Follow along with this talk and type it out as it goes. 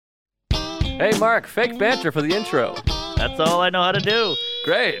Hey, Mark, fake banter for the intro. That's all I know how to do.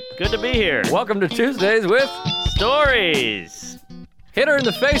 Great. Good to be here. Welcome to Tuesdays with Stories. Hit her in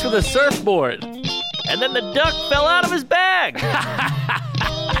the face with a surfboard. And then the duck fell out of his bag.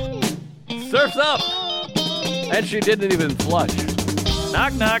 Surf's up. And she didn't even flush.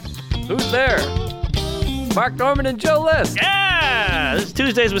 Knock, knock. Who's there? Mark Norman and Joe List. Yeah! This is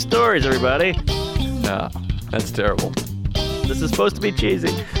Tuesdays with Stories, everybody. Nah, that's terrible. This is supposed to be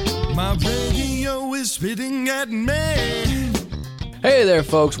cheesy. My radio is spitting at me. Hey there,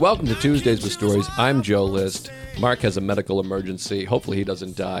 folks. Welcome to Tuesdays with Stories. I'm Joe List. Mark has a medical emergency. Hopefully he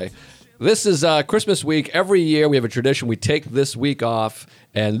doesn't die. This is Christmas week. Every year we have a tradition. We take this week off.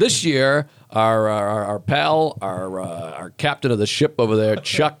 And this year, our pal, our captain of the ship over there,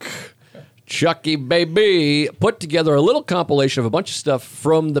 Chucky Baby, put together a little compilation of a bunch of stuff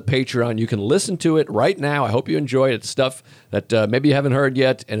from the Patreon. You can listen to it right now. I hope you enjoy it. It's stuff that maybe you haven't heard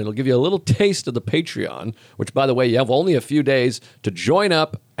yet, and it'll give you a little taste of the Patreon, which, by the way, you have only a few days to join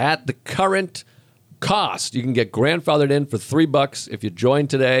up at the current cost. You can get grandfathered in for $3 if you join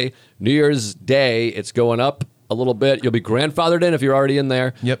today. New Year's Day, it's going up a little bit. You'll be grandfathered in if you're already in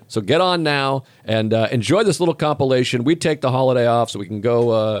there. Yep. So get on now and enjoy this little compilation. We take the holiday off so we can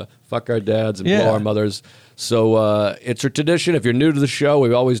go fuck our dads and blow our mothers. So it's a tradition. If you're new to the show,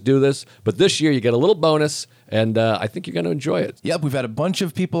 we always do this. But this year you get a little bonus, and I think you're going to enjoy it. Yep, we've had a bunch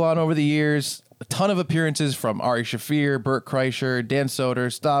of people on over the years. A ton of appearances from Ari Shafir, Bert Kreischer, Dan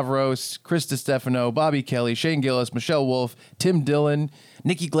Soder, Stavros, Chris DiStefano, Bobby Kelly, Shane Gillis, Michelle Wolf, Tim Dillon,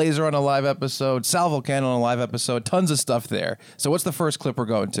 Nikki Glazer on a live episode, Sal Volcano on a live episode. Tons of stuff there. So what's the first clip we're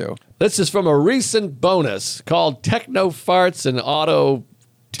going to? This is from a recent bonus called Techno Farts and Auto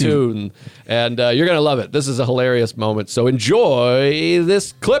Tune. And you're going to love it. This is a hilarious moment. So enjoy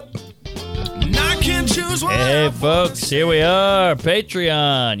this clip. I can choose one. Hey, folks, here we are.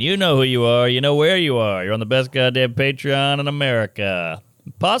 Patreon. You know who you are. You know where you are. You're on the best goddamn Patreon in America.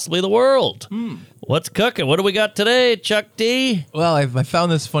 Possibly the world. What's cooking? What do we got today, Chuck D? Well, I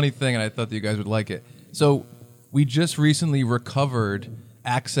found this funny thing, and I thought that you guys would like it. So, we just recently recovered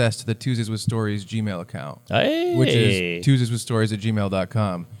access to the Tuesdays with Stories Gmail account, Hey. which is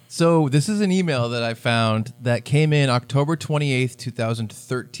tuesdayswithstories@gmail.com. So, this is an email that I found that came in October 28th,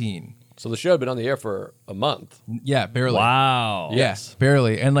 2013. So the show had been on the air for a month. Yeah, barely. Wow. Yes,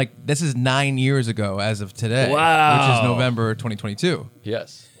 barely. And this is 9 years ago as of today, Wow. which is November 2022.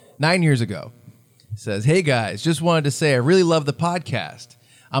 Yes. 9 years ago. It says, hey guys, just wanted to say I really love the podcast.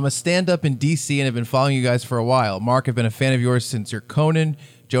 I'm a stand-up in D.C. and have been following you guys for a while. Mark, I've been a fan of yours since your Conan.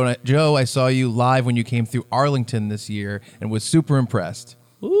 Joe, I saw you live when you came through Arlington this year and was super impressed.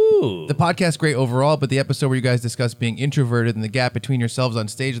 Ooh. The podcast's great overall, but the episode where you guys discussed being introverted and the gap between yourselves on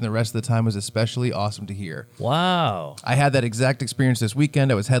stage and the rest of the time was especially awesome to hear. Wow. I had that exact experience this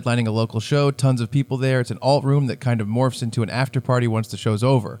weekend. I was headlining a local show, tons of people there. It's an alt room that kind of morphs into an after party once the show's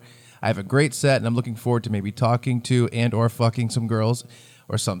over. I have a great set, and I'm looking forward to maybe talking to and or fucking some girls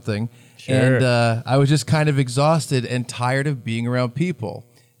or something. Sure. And I was just kind of exhausted and tired of being around people.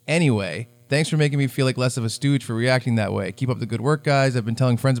 Anyway, thanks for making me feel like less of a stooge for reacting that way. Keep up the good work, guys. I've been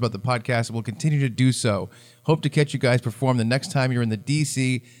telling friends about the podcast and will continue to do so. Hope to catch you guys perform the next time you're in the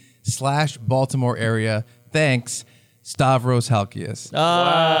DC/Baltimore area. Thanks, Stavros Halkias.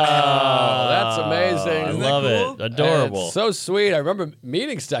 Wow, that's amazing. I Isn't that love cool? it. Adorable. It's so sweet. I remember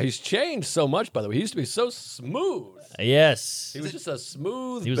meeting Star. He's changed so much, by the way. He used to be so smooth. Yes. He was just a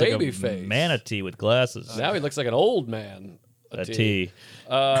smooth He was baby like a face. manatee with glasses. Now he looks like an old man. A T.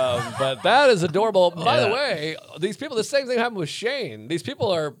 But that is adorable. By the Yeah. way, these people, the same thing happened with Shane. These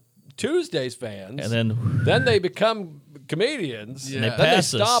people are Tuesdays fans. And then they become comedians. And they Then they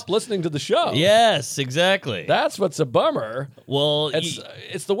pass us. stop listening to the show. Yes, exactly. That's what's a bummer. well,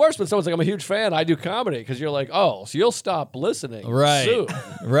 It's the worst when someone's like, I'm a huge fan, I do comedy, because you're like, oh, so you'll stop listening right. soon.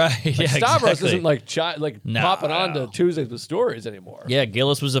 Right. Yeah, Stavros exactly. isn't No, popping on no. to Tuesdays with Stories anymore. Yeah,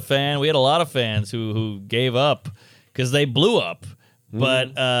 Gillis was a fan. We had a lot of fans who gave up because they blew up.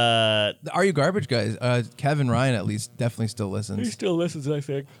 But The Are You Garbage guys, Kevin Ryan at least definitely still listens. still listens, I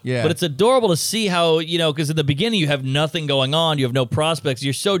think. Yeah. But it's adorable to see how, because in the beginning you have nothing going on, you have no prospects,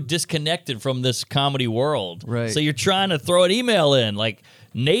 you're so disconnected from this comedy world. Right. So you're trying to throw an email in. Like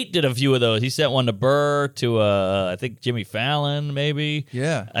Nate did a few of those. He sent one to Burr, to I think Jimmy Fallon, maybe.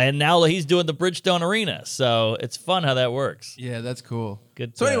 Yeah. And now he's doing the Bridgestone Arena. So it's fun how that works. Yeah, that's cool.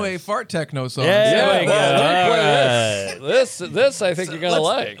 Good So times. anyway, fart techno songs. Yeah, there we go. well, All right. This I think you're going to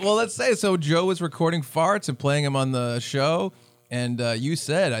like. Well, let's say, so Joe was recording farts and playing them on the show, And you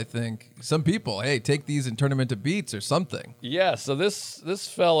said, I think, some people, hey, take these and turn them into beats or something. Yeah, so this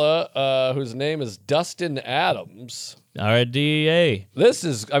fella, whose name is Dustin Adams. RDA. This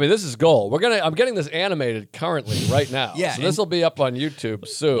is gold. I'm getting this animated currently right now. Yeah, so this will be up on YouTube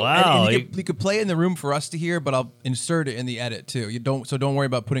soon. Wow. And you could play it in the room for us to hear, but I'll insert it in the edit too. So don't worry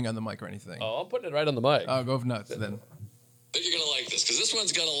about putting it on the mic or anything. Oh, I'm putting it right on the mic. Oh, go nuts then. I think you're gonna like this because this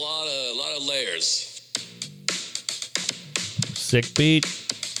one's got a lot of layers. Sick beat.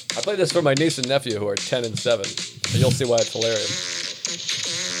 I played this for my niece and nephew who are 10 and 7, and you'll see why it's hilarious.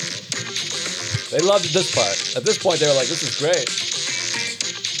 They loved this part. At this point, they were like, "This is great."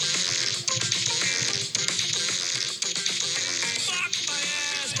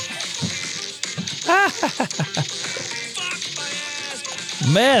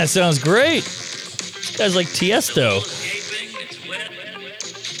 Man, that sounds great. This guy's like Tiesto.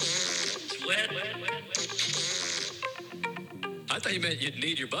 I thought you meant you'd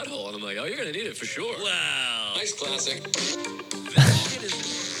need your butthole, and I'm like, oh, you're gonna need it for sure. Wow. Nice classic. That shit is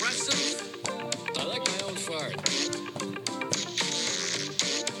impressive. I like my own fart.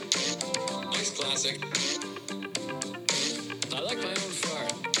 Nice classic. I like my own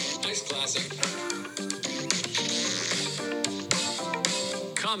fart. Nice classic.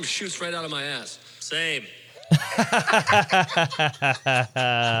 Cum shoots right out of my ass. Same.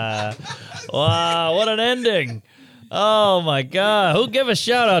 Wow, what an ending. Oh my God! Who give a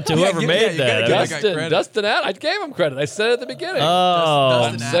shout out to whoever made that? gotta give that guy Dustin Adams. I gave him credit. I said it at the beginning. Oh,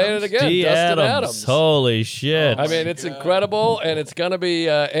 I'm saying it again. D. Dustin Adams. Adams. Holy shit! I mean, it's incredible, and it's going to be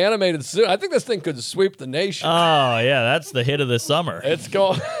animated soon. I think this thing could sweep the nation. Oh yeah, that's the hit of the summer. It's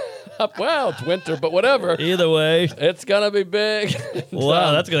going. Well, it's winter, but whatever. Either way, It's going to be big.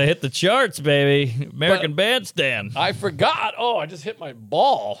 wow, that's gonna hit the charts, baby. American Bandstand. I forgot. Oh, I just hit my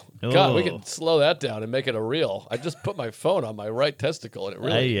ball. God, we Oh. can slow that down and make it a reel. I just put my phone on my right testicle, and it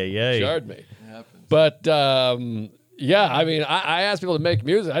really Ay, ay, ay. jarred me. But yeah, I mean, I asked people to make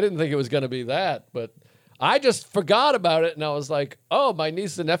music. I didn't think it was going to be that, but I just forgot about it, and I was like, oh, my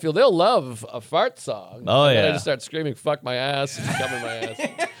niece and nephew, they'll love a fart song. Oh, and then I yeah. just start screaming, fuck my ass, and come in my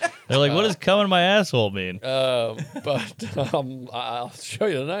ass. They're like, what does "come in my asshole" mean? But I'll show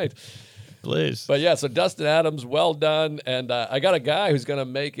you tonight. Please. But yeah, so Dustin Adams, well done. And I got a guy who's going to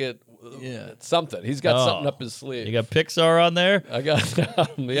make it something. He's got something up his sleeve. You got Pixar on there? I got,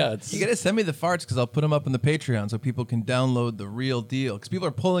 yeah. It's, You gotta send me the farts because I'll put them up in the Patreon so people can download the real deal. Because people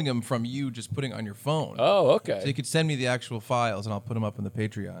are pulling them from you just putting it on your phone. oh, So okay. you could send me the actual files and I'll put them up in the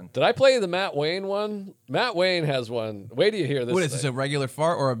Patreon. Did I play the Matt Wayne one? Matt Wayne has one. Wait till you hear this. What is this, thing. a regular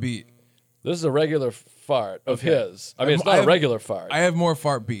fart or a beat? This is a regular fart of his. I mean, it's I not a have- regular fart. I have more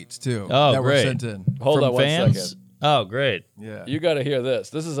fart beats too Oh, that were great. sent in. Hold From on one fans? second. Oh, great. Yeah. You got to hear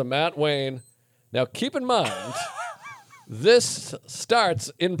this. This is a Matt Wayne. Now, keep in mind, this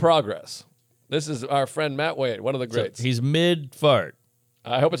starts in progress. This is our friend Matt Wayne, one of the So greats. he's mid fart.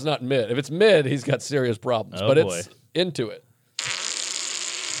 I hope it's not mid. If it's mid, he's got serious problems. Oh, but boy. it's into it.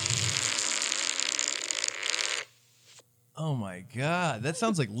 Oh my god, that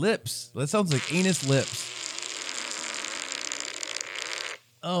sounds like lips. That sounds like anus lips.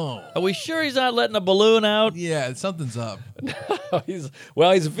 Oh. Are we sure he's not letting a balloon out? Yeah, something's up. he's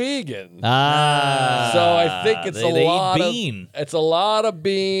vegan. Ah. So I think it's they a lot eat of bean. it's a lot of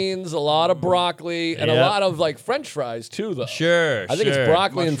beans, a lot of broccoli, and a Yep. lot of like French fries too. Though Sure, I think it's sure.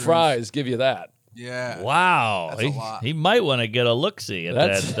 broccoli and Mushrooms. fries give you that. Yeah. Wow. That's a lot. He might want to get a look-see at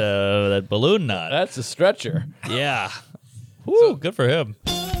That's- that balloon knot. That's a stretcher. Yeah. Woo, good for him.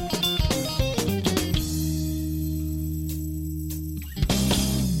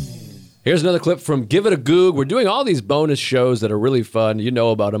 Here's another clip from Give It a Goog. We're doing all these bonus shows that are really fun. You know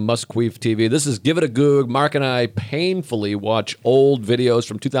about them, Musqueef TV. This is Give It a Goog. Mark and I painfully watch old videos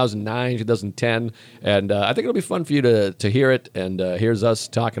from 2009, 2010, and I think it'll be fun for you to hear it, and here's us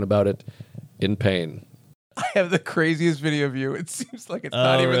talking about it in pain. I have the craziest video of you. It seems like it's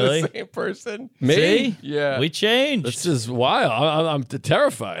not Oh, even really? the same person. Me? See? Yeah. We changed. This is wild. I'm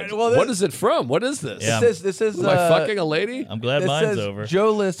terrified. Well, What is it from? What is this? Yeah. This is Am I fucking a lady? I'm glad it mine's says over.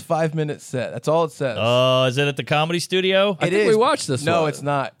 Joe List 5-minute set. That's all it says. Oh, is it at the Comedy Studio? I think we watched this No, one. it's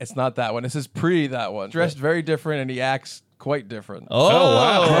not. It's not that one. This is pre that one. Dressed very different, and he acts quite different. Oh, Oh,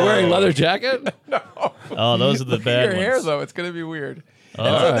 wow. Am I wearing leather jacket? Oh, those are the Look at bad your hair, ones. though. It's gonna be weird. All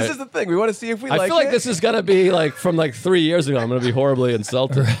And so right. this is the thing. We want to see if we I like feel like it. this is going to be like from like 3 years ago. I'm going to be horribly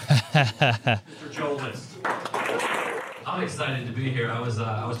insulted. Joe List. I'm excited to be here. I was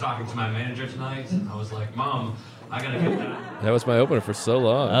talking to my manager tonight. I was like, Mom, I gotta get that That was my opener for so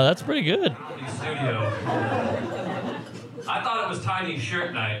long. Oh, that's pretty good. new studio. I thought it was tiny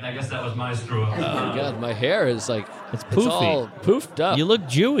shirt night, and I guess that was my screw up. Oh God, my hair is like It's It's all poofy. poofed up. You look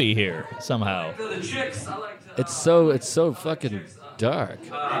Jewy here somehow. The chicks, I like to. It's so fucking dark. This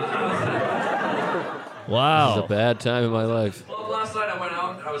is Wow. a bad time in my life. Well, last night I went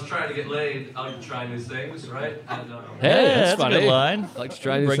out and I was trying to get laid. I like to try new things, right? And Hey, Yeah, that's that's a funny. good line. I like to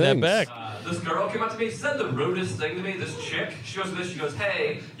try new Bring things. that back. this girl came up to me. She said the rudest thing to me. This chick. She goes to this. She goes,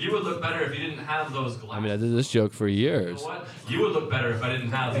 "Hey, you would look better if you didn't have those glasses." I mean, I did this joke for years. You know what? You would look better if I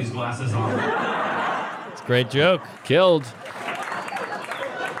didn't have these glasses on. It's a great joke. Killed.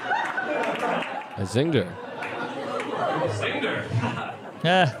 I zinged her. Singed her.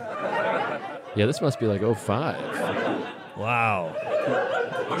 Ah, Yeah, this must be like 05. wow.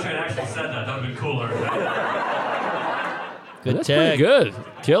 Wish I'd actually said that. That would have been cooler. Good That's tag. pretty good.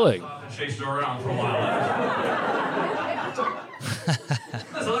 Killing. Chased her around for a while.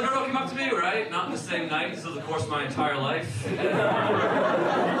 This other girl came up to me, right? Not in the same night. This is the course of my entire life. Two.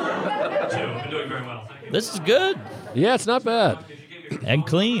 Been doing very well. Thank you. This is good Yeah, it's not bad. She gave me and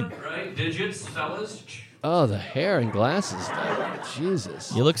clean. right? Digits, fellas. Oh, the hair and glasses. Though.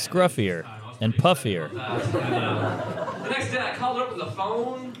 Jesus. You look scruffier and puffier. The next day I called her up on the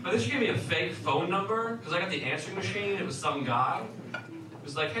phone, but then she gave me a fake phone number because I got the answering machine. It was some guy. It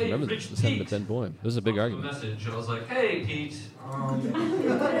was like, hey, you Remember reached this happened Pete. to Ben Boyne. It was a big A argument. message. I was like, hey, Pete.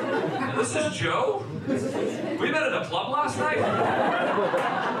 This is Joe. We met at a club last night.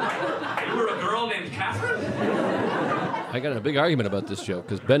 You were a girl named Catherine? I got in a big argument about this joke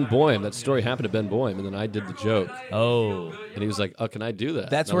because Ben Boyne, that story happened to Ben Boyne, and then I did the joke. Oh. And he was like, oh, can I do that?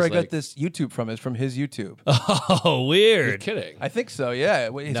 That's And where I was got like, this YouTube from. Is from his YouTube. Oh, You're weird. kidding. I think so. Yeah.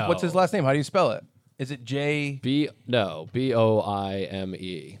 No. What's his last name? How do you spell it? Is it B-O-I-M-E.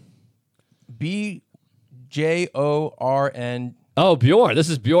 BJORN? Oh, Bjorn. This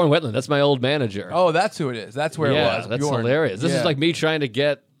is Bjorn Wetland. That's my old manager. Oh, that's who it is. That's where yeah, it was. that's Bjorn. hilarious. This Yeah. is like me trying to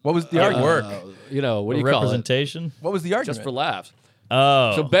get What was the argument? you know, what do you call it? Representation. What was the argument? Just for laughs.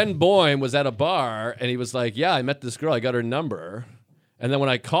 Oh. So Ben Boyne was at a bar and he was like, yeah, I met this girl. I got her number. And then when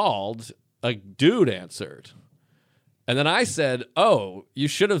I called, a dude answered. And then I said, oh, you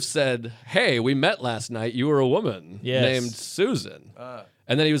should have said, hey, we met last night. You were a woman Yes. named Susan.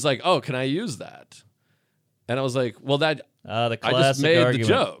 And then he was like, oh, can I use that? And I was like, well, that The I classic just made argument.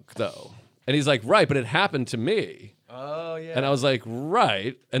 the joke, though. And he's like, right, but it happened to me. Oh, yeah. And I was like,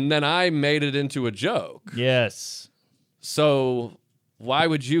 right. And then I made it into a joke. Yes. So why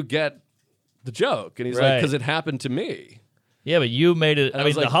would you get the joke? And he's like, Right. because it happened to me. Yeah, but you made it. And I I mean,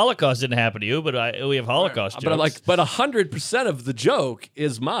 was the like- Holocaust didn't happen to you, but we have Holocaust jokes. But I'm like, but 100% of the joke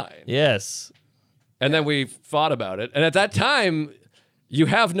is mine. yes, And then we fought about it. And at that time, you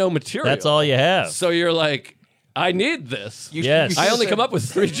have no material. that's all you have. So you're like, I need this. Yes. I only come up with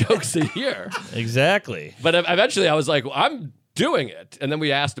 3 jokes a year. Exactly. But eventually I was like, well, I'm doing it. And then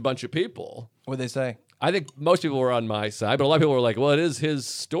we asked a bunch of people. What'd they say? I think most people were on my side, but a lot of people were like, well, it is his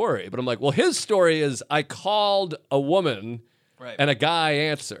story. But I'm like, well, his story is I called a woman and a guy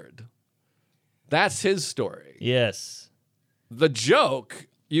answered. That's his story. Yes. The joke,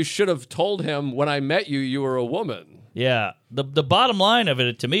 you should have told him when I met you, you were a woman. Yeah. The bottom line of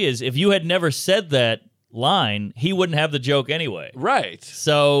it to me is if you had never said that line, he wouldn't have the joke anyway. Right.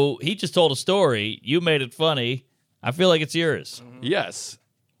 So he just told a story. You made it funny. I feel like it's yours. Yes.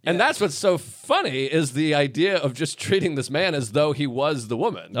 And that's what's so funny is the idea of just treating this man as though he was the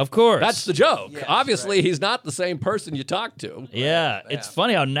woman. Of course. That's the joke. Obviously, he's not the same person you talk to. Yeah. It's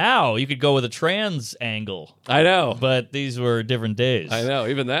funny how now you could go with a trans angle, I know. but these were different days. I know.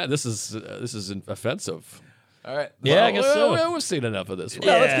 Even that. This is offensive. All right. Yeah, I guess so. We've seen enough of this one.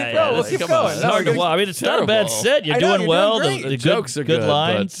 Yeah, let's keep going. Let's keep come going. on. It's No, hard to we're watch. I mean, it's not a bad terrible. set. You're I know, doing you're well. doing great. The Jokes are good,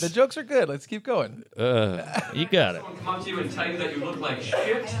 lines. The jokes are good. Let's keep going. You got it. Someone come up to you and tell you that you look like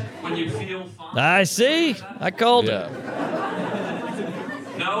shit when you feel fine. I see. I called Yeah. it.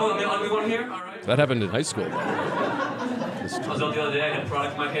 No, I'm the only one here? All right. That happened in high school. I was out the other day, I had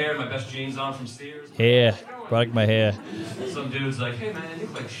product in my hair, my best jeans on from Sears. Hair. Product in my hair. Some dude's like, hey man, you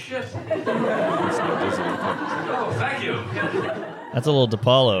look like shit. Oh, thank you. That's a little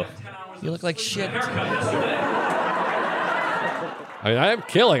DePaulo. 10 hours You of look like sleep and shit. a haircut yesterday. I mean, I am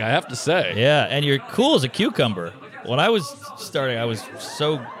killing, I have to say. Yeah, and you're cool as a cucumber. When I was starting, I was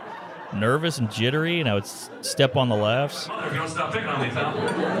so nervous and jittery, and I would step on the laughs. Mother, if you don't stop picking on me, pal.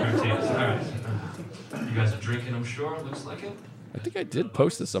 Routines. All right. You guys are drinking, I'm sure. Looks like it. I think I did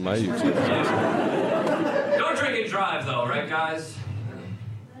post this on my YouTube. Don't drink and drive, though, right, guys?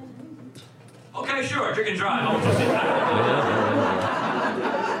 Okay, sure, drink and drive. I won't just sit back.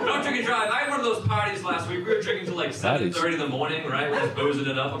 Don't drink and drive. I had one of those parties last week. We were drinking till like 7:30 in the morning, right? We're just boozing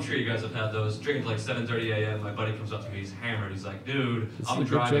it up. I'm sure you guys have had those. Drinking till like 7:30 a.m. My buddy comes up to me. He's hammered. He's like, dude, I'm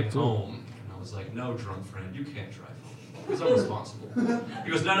driving home. And I was like, no, drunk friend, you can't drive home. Because I'm responsible.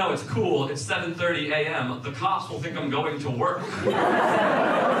 He goes, no, it's cool. It's 7:30 a.m. The cops will think I'm going to work. It's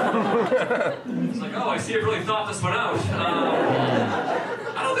like, oh, I see you really thought this one out.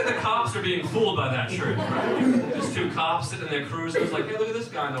 I don't think the cops are being fooled by that trick, right? Just two cops sitting in their cruisers, like, hey, look at this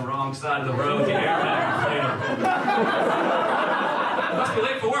guy on the wrong side of the road, the airbag cleaner. Must be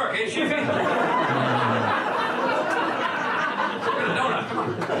late for work, ain't you? Get a donut, come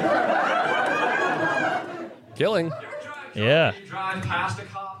on. Killing. Yeah. You drive past a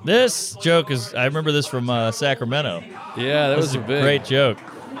cop. This joke is, I remember this from Sacramento. Yeah, that was This a is big. great joke.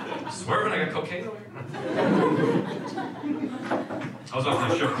 Swerving, I got cocaine over here. I was on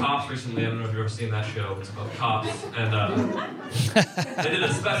the show Cops recently. I don't know if you've ever seen that show. It's about cops. And they did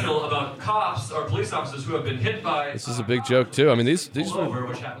a special about cops or police officers who have been hit by... This is a big joke too. I mean, these over,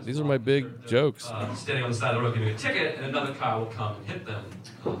 which happens are my big jokes. standing on the side of the road giving a ticket, and another car will come and hit them.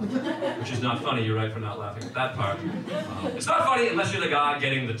 Which is not funny. You're right for not laughing at that part. It's not funny unless you're the guy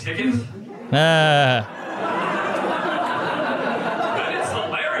getting the ticket. Ah. Then it's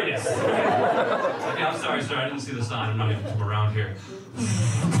hilarious. Okay, I'm sorry, sir. I didn't see the sign. I'm not even from around here.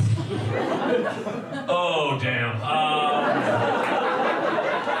 Oh, damn.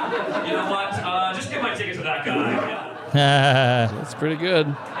 You know what? Just give my ticket to that guy. That's pretty good.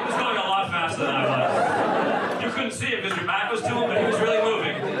 He was going a lot faster than I was. You couldn't see it because your back was to him, but he was really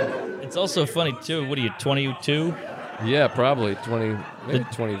moving. It's also funny, too. What are you, 22? Yeah, probably 20, maybe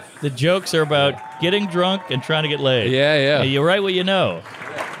 20. The jokes are about getting drunk and trying to get laid. Yeah. You write what you know.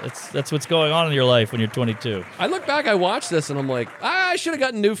 That's what's going on in your life when you're 22. I look back, I watched this, and I'm like, I should have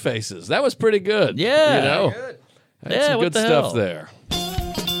gotten New Faces. That was pretty good. Yeah. You know? Had Yeah, some what good the stuff hell? there.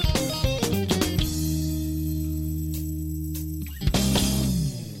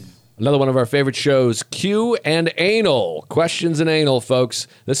 Another one of our favorite shows, Q and Anal. Questions and Anal, folks.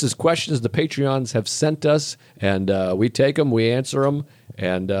 This is questions the Patreons have sent us, and we take them, we answer them,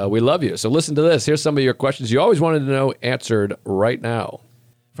 and we love you. So listen to this. Here's some of your questions you always wanted to know answered right now.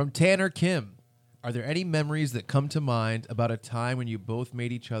 From Tanner Kim, are there any memories that come to mind about a time when you both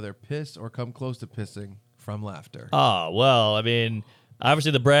made each other piss or come close to pissing from laughter? Oh, well, I mean,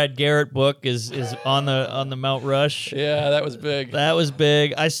 obviously the Brad Garrett book is on the Mount Rush. Yeah, that was big. That was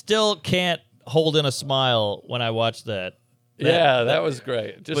big. I still can't hold in a smile when I watch that. That was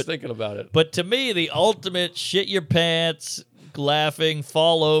great. Just thinking about it. But to me, the ultimate shit your pants, laughing,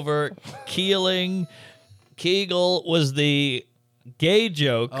 fall over, keeling, Kegel was the gay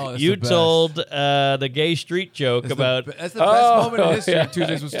joke. Oh, that's You the best. told the gay street joke about That's the best moment in history of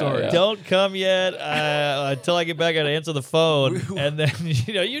Tuesdays with yeah, Stories. yeah. don't come yet until I get back. I gotta answer the phone, and then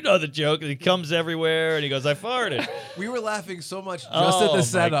you know the joke. He comes everywhere, and he goes, "I farted." We were laughing so much just at the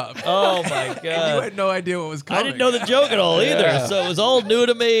setup. Oh my And you god! had no idea what was I coming. didn't know the joke at all either, so it was all new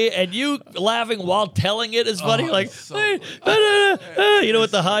to me. And you laughing while telling it is funny, like so "Hey, you know,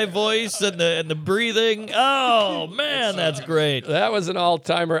 with the high voice and the breathing. Oh man, that's great. That was an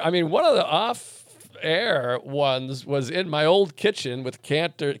all-timer. I mean, one of the off-air ones was in my old kitchen with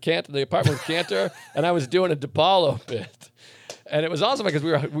Cantor, the apartment with Cantor, and I was doing a DePaulo bit. And it was awesome because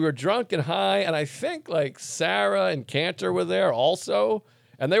we were drunk and high, and I think like Sarah and Cantor were there also,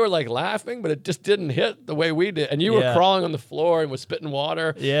 and they were like laughing, but it just didn't hit the way we did. And you were Yeah. crawling on the floor and was spitting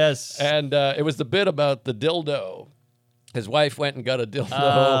water. Yes. And it was the bit about the dildo. His wife went and got a dildo.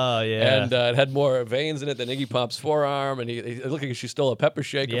 Oh, yeah. And it had more veins in it than Iggy Pop's forearm. And he looked like she stole a pepper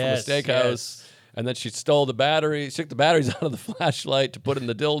shaker Yes, from a steakhouse. yes. And then she stole the batteries. She took the batteries out of the flashlight to put in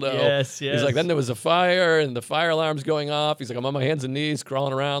the dildo. Yes, He's yes. like, then there was a fire and the fire alarm's going off. He's like, I'm on my hands and knees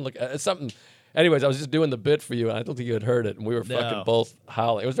crawling around. Like, it's something. Anyways, I was just doing the bit for you, and I don't think you had heard it. And we were fucking No. both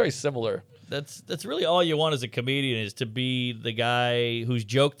howling. It was very similar. That's really all you want as a comedian is to be the guy whose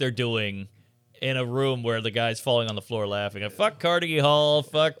joke they're doing in a room where the guy's falling on the floor laughing. Fuck Carnegie Hall,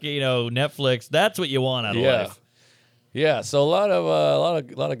 fuck Netflix. That's what you want out of life. Yeah, so a lot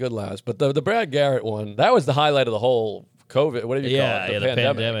of good laughs, but the Brad Garrett one, that was the highlight of the whole COVID. What do you call it? The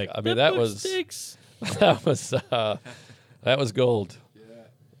pandemic. I mean, that was stinks. that was gold.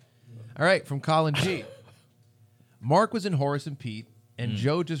 All right, from Colin G. Mark was in Horace and Pete, and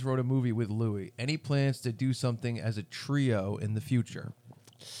Joe just wrote a movie with Louis. Any plans to do something as a trio in the future?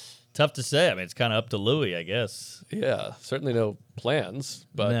 Tough to say. I mean, it's kind of up to Louis, I guess. Yeah, certainly no plans,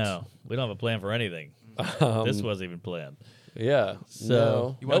 but No, we don't have a plan for anything. This wasn't even planned. Yeah.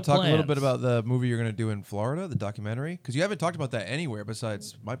 So You want to no talk a little plans. bit about the movie you're going to do in Florida, the documentary? Because you haven't talked about that anywhere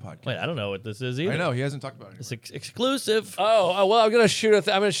besides my podcast. Wait, I don't know what this is either. I know he hasn't talked about it. It's exclusive. Well, I'm gonna shoot. I'm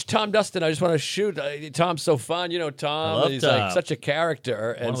gonna Tom Dustin. I just want to shoot. Tom's so fun, Tom. I love He's Tom. like such a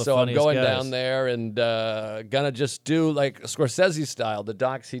character, and of the so I'm funniest going guys. down there and gonna just do like Scorsese style, the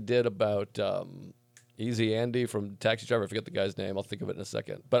docs he did about Easy Andy from Taxi Driver. I forget the guy's name. I'll think of it in a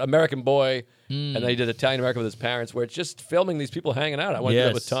second. But American Boy, and then he did Italian American with his parents, where it's just filming these people hanging out. I want to do Yes.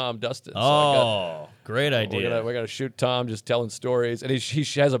 that with Tom Dustin. Oh, great idea. We're gonna shoot Tom just telling stories, and he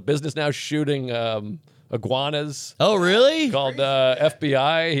has a business now shooting iguanas Oh, really? called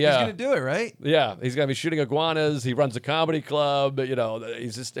FBI. He's Yeah, going to do it, right? yeah, he's gonna be shooting iguanas. He runs a comedy club.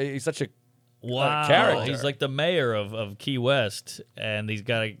 He's such a Wow. character. He's like the mayor of Key West, and he's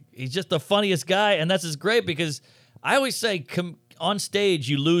just the funniest guy, and that's just great because I always say on stage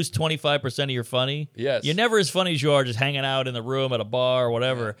you lose 25% of your funny. Yes. You're never as funny as you are just hanging out in the room at a bar or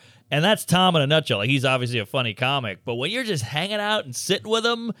whatever. And that's Tom in a nutshell. Like, he's obviously a funny comic, but when you're just hanging out and sitting with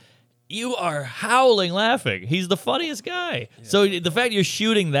him, you are howling laughing. He's the funniest guy. So the fact you're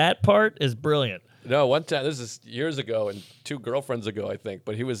shooting that part is brilliant. No, one time, this is years ago and 2 girlfriends ago, I think,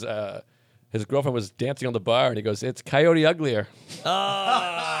 but he was, his girlfriend was dancing on the bar and he goes, "It's Coyote Uglier."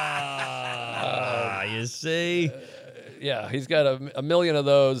 You see? Yeah, he's got a million of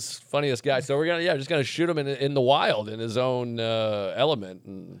those, funniest guys. So we're just gonna shoot him in the wild in his own element.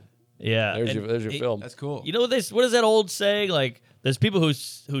 And Yeah. there's And your film. That's cool. You know what is that old saying? Like, there's people who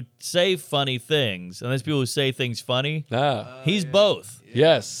say funny things, and there's people who say things funny. He's both.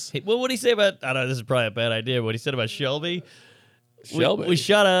 Yes. What would he say about? I don't know. This is probably a bad idea. What he said about Shelby. Shelby. We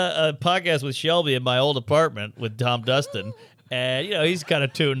shot a podcast with Shelby in my old apartment with Tom Dustin. And, he's kind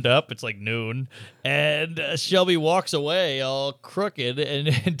of tuned up. It's like noon. And Shelby walks away all crooked.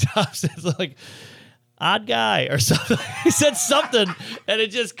 And Tom says, like, odd guy or something. He said something, and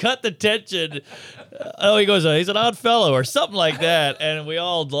it just cut the tension. He goes, he's an odd fellow or something like that. And we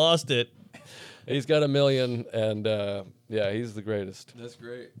all lost it. He's got a million, and he's the greatest. That's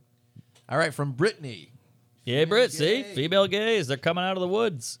great. All right, from Brittany. Yeah, Britt, see? Female gays. They're coming out of the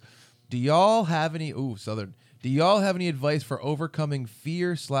woods. Do y'all have any Southern? Do y'all have any advice for overcoming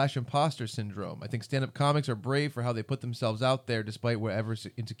fear/imposter syndrome? I think stand-up comics are brave for how they put themselves out there despite whatever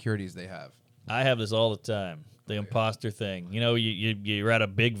insecurities they have. I have this all the time. The imposter thing. You're at a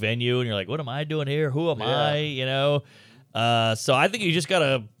big venue and you're like, what am I doing here? Who am I? So I think you just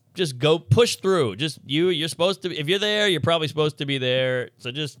gotta just go push through. Just you're supposed to. If you're there, you're probably supposed to be there.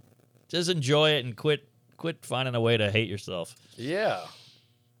 So just enjoy it and quit finding a way to hate yourself. Yeah,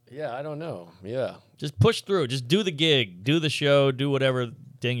 I don't know. Yeah. Just push through. Just do the gig, do the show, do whatever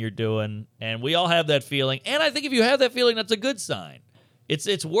thing you're doing. And we all have that feeling. And I think if you have that feeling, that's a good sign.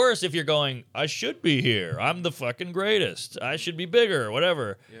 It's worse if you're going, I should be here. I'm the fucking greatest. I should be bigger, or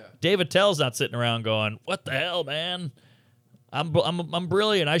whatever. Yeah. David Tell's not sitting around going, what the hell, man? I'm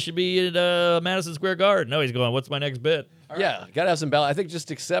brilliant. I should be at Madison Square Garden. No, he's going, what's my next bit? Yeah, gotta have some balance. I think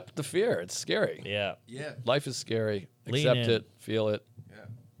just accept the fear. It's scary. Yeah. Yeah. Life is scary. Lean Accept in. it. Feel it. Yeah.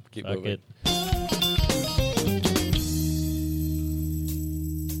 Keep Fuck moving. it.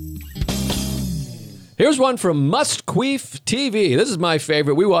 Here's one from Must Queef TV. This is my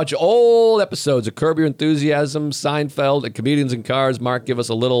favorite. We watch old episodes of Curb Your Enthusiasm, Seinfeld, and Comedians in Cars. Mark, give us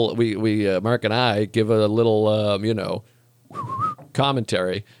a little. Mark and I give a little,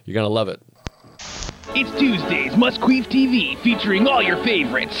 commentary. You're gonna love it. It's Tuesdays, Must Queef TV, featuring all your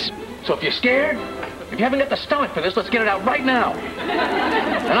favorites. So if you're scared, if you haven't got the stomach for this, let's get it out right now.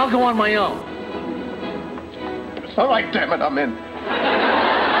 And I'll go on my own. All right, damn it, I'm in.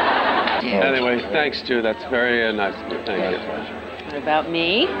 Anyway, thanks, Stu. That's very nice of you. Thank you. What about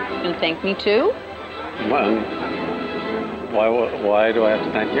me? You thank me too? Well, why do I have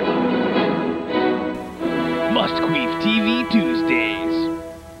to thank you? Must Queef TV Tuesdays.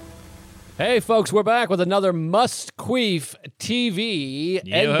 Hey, folks, we're back with another Must Queef TV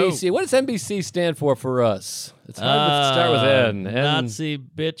Yo-ho. NBC. What does NBC stand for us? It's hard to start with N. Nazi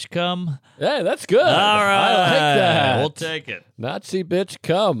bitch come. Hey, that's good. All right. I like that. We'll take it. Nazi bitch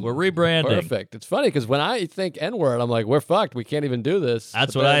come. We're rebranding. Perfect. It's funny because when I think N-word, I'm like, we're fucked. We can't even do this.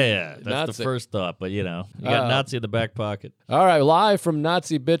 That's But what then That's Nazi. the first thought, but you got Nazi in the back pocket. All right, live from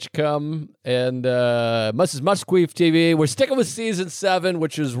Nazi Bitch Come and Must Queef TV. We're sticking with season 7,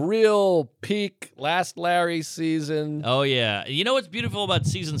 which is real peak Last Larry season. Oh, yeah. You know what's beautiful about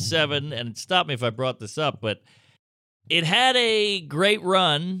season 7, and stop me if I brought this up, but it had a great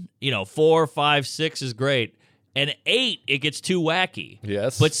run. 4, 5, 6 is great. And 8, it gets too wacky.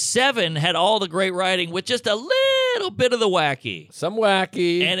 Yes. But 7 had all the great writing with just a little bit of the wacky. Some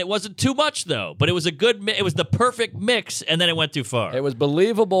wacky. And it wasn't too much, though. But it was a good it was the perfect mix, and then it went too far. It was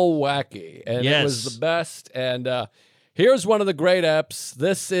believable wacky. And it was the best. And here's one of the great eps.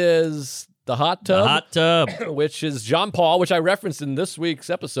 This is The Hot Tub. The Hot Tub. Which is John Paul, which I referenced in this week's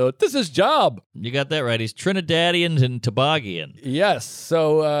episode. This is Job. You got that right. He's Trinidadian and Tobagoan. Yes.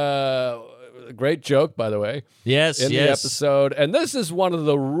 So, great joke, by the way. Yes, in the episode. And this is one of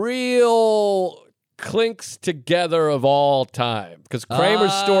the real clinks together of all time. Because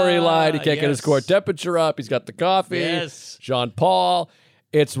Kramer's storyline, he can't get his core temperature up. He's got the coffee. Yes. Jean Paul.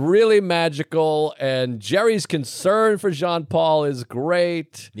 It's really magical. And Jerry's concern for Jean Paul is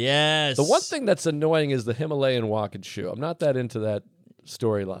great. Yes. The one thing that's annoying is the Himalayan walking shoe. I'm not that into that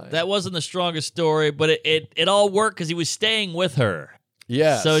storyline. That wasn't the strongest story, but it all worked because he was staying with her.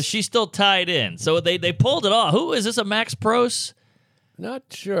 Yeah. So she's still tied in. So they pulled it off. Who is this? A Max Pross? Not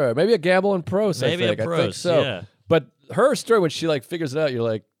sure. Maybe a Gamble and Pross. Maybe I think. a Pross. I think so. Yeah. But her story, when she figures it out, you're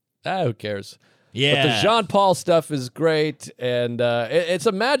like, who cares? Yeah. But the Jean Paul stuff is great, and it's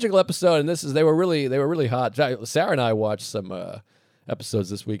a magical episode. And they were really hot. Sarah and I watched some episodes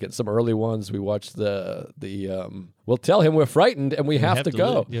this weekend, some early ones. We watched the we'll tell him we're frightened and we have to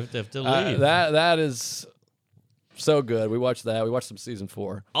go. You have to leave. That is so good. We watched that. We watched some season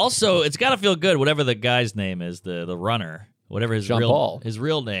 4. Also, it's got to feel good, whatever the guy's name is, the runner, whatever his Jean Paul. his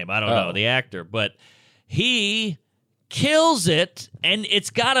real name. I don't know, the actor. But he kills it, and it's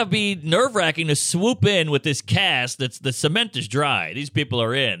got to be nerve-wracking to swoop in with this cast. The cement is dry. These people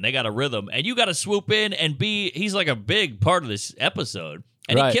are in. They got a rhythm. And you got to swoop in and he's like a big part of this episode.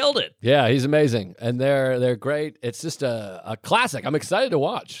 And he killed it. Yeah, he's amazing. And they're great. It's just a classic. I'm excited to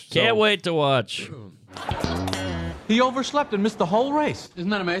watch. Can't wait to watch. He overslept and missed the whole race. Isn't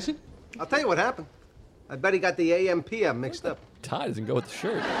that amazing? I'll tell you what happened. I bet he got the AM/PM mixed up. Tie doesn't go with the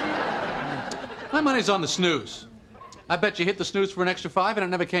shirt. My money's on the snooze. I bet you hit the snooze for an extra $5 and it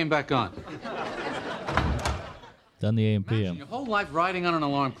never came back on. Done the AM/PM. Your whole life riding on an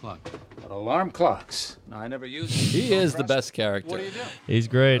alarm clock. But alarm clocks. No, I never used them. He is the best character. What do you do? He's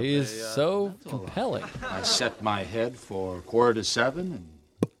great. He is so compelling. I set my head for 6:45 and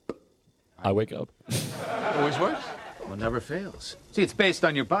I wake up. always works. Well, never fails. See, it's based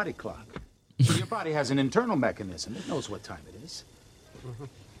on your body clock. So your body has an internal mechanism. It knows what time it is.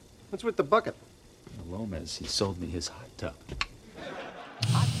 What's with the bucket? Lomez, he sold me his hot tub.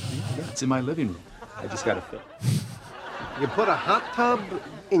 Yeah, it's in my living room. I just got to fill it. You put a hot tub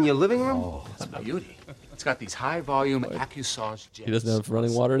in your living room? Oh, it's a beauty. It's got these high-volume AccuSauce jets. He doesn't have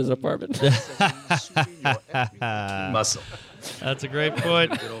running water in his apartment. Muscle. That's a great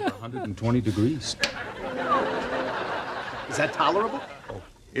point. Get over 120 degrees. Is that tolerable? Oh,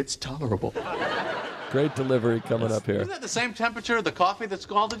 it's tolerable. Great delivery coming up here. Isn't that the same temperature of the coffee that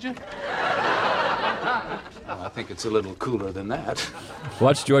scalded you? Well, I think it's a little cooler than that.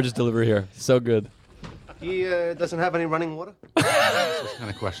 Watch George's delivery here. So good. He doesn't have any running water? Those kind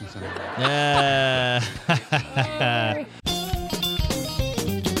of questions.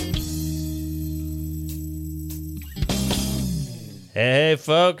 Hey,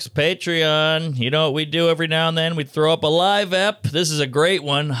 folks, Patreon. You know what we do every now and then? We throw up a live ep. This is a great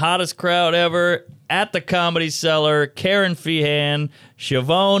one. Hottest crowd ever at the Comedy Cellar. Karen Feehan.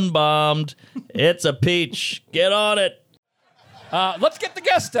 Siobhan bombed. It's a peach. Get on it. Let's get the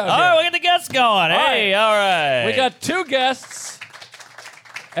guests down All here. right, we'll get the guests going. Hey, all right. We got 2 guests,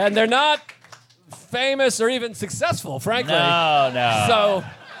 and they're not famous or even successful, frankly. No. So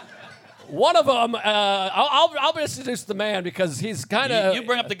one of them, I'll introduce the man because he's kind of. You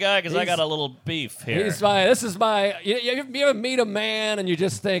bring up the guy because I got a little beef here. This is my. You ever meet a man and you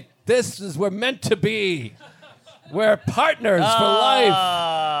just think we're meant to be. We're partners for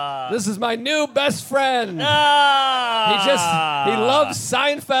life. This is my new best friend. He loves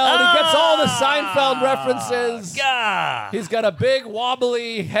Seinfeld. He gets all the Seinfeld references. He's got a big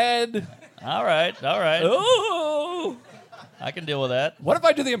wobbly head. All right. Ooh. I can deal with that. What if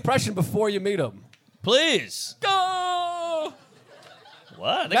I do the impression before you meet him? Please. Go. What?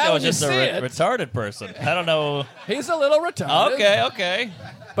 I think Now I was when you just a see it- retarded person. I don't know. He's a little retarded. Okay.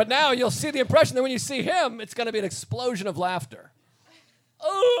 But now you'll see the impression. Then when you see him, it's going to be an explosion of laughter.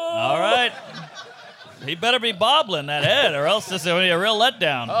 All right. He better be bobbling that head, or else this is going to be a real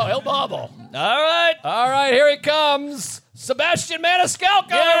letdown. Oh, he'll bobble. All right, here he comes. Sebastian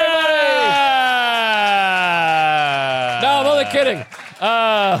Maniscalco, everybody! No, I'm only kidding.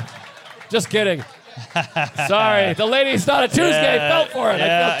 Just kidding. Sorry, the ladies thought a Tuesday fell for it. I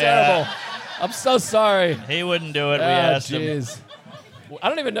feel terrible. I'm so sorry. He wouldn't do it. We asked him. I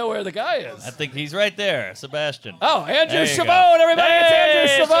don't even know where the guy is. I think he's right there, Sebastian. Oh, Andrew There you Chabot, go. everybody. Hey,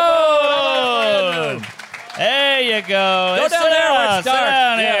 It's Andrew Chabot. There you you go. Go down there where it's Sit dark.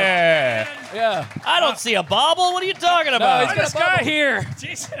 down Yeah. here. Yeah. I don't see a bobble. What are you talking about? he's got This guy here.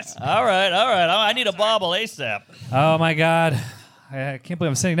 Jesus. All right. I need a bobble ASAP. Oh my God. I can't believe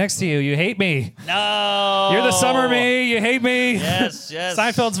I'm sitting next to you. You hate me. No. You're the summer me. You hate me. Yes.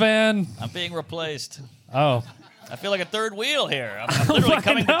 Seinfeld's van. I'm being replaced. Oh. I feel like a third wheel here. I'm literally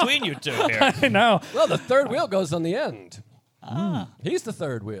coming between you two here. I know. Well, the third wheel goes on the end. He's the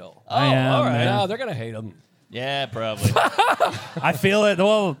third wheel. Oh, all right. No, they're gonna hate him. Yeah, probably. I feel it.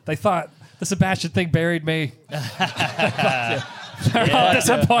 Well, they thought the Sebastian thing buried me. They're all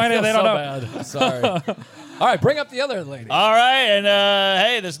disappointed. They don't know. Bad. Sorry. All right, bring up the other lady. All right, and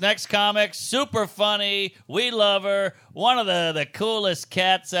hey, this next comic, super funny. We love her. One of the coolest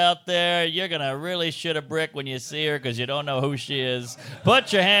cats out there. You're going to really shit a brick when you see her because you don't know who she is.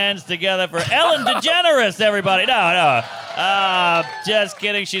 Put your hands together for Ellen DeGeneres, everybody. No. Just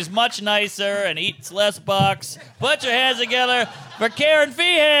kidding. She's much nicer and eats less bucks. Put your hands together for Karen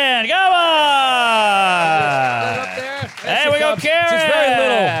Feehan. Come on. Up there. Hey, we go, Karen. She's very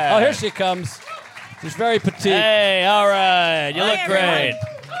little. Oh, here she comes. She's very petite. Hey, all right. You look everyone. great.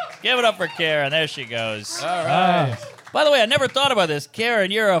 Give it up for Karen. There she goes. All right. By the way, I never thought about this. Karen,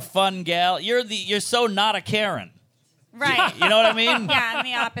 you're a fun gal. You're so not a Karen. Right. You know what I mean? Yeah, I'm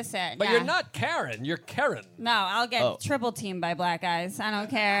the opposite. But yeah. you're not Karen. You're Karen. No, I'll get triple teamed by black guys. I don't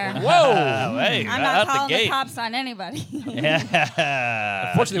care. Whoa. Hey, I'm out not calling the the gate. cops on anybody.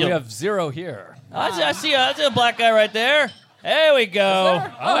 Yeah. Unfortunately, we have 0 here. I see a black guy right there. There we go.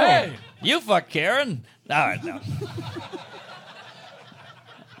 Oh, hey. You fuck Karen. All right, no.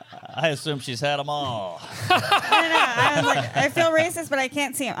 I assume she's had them all. I was like, I feel racist, but I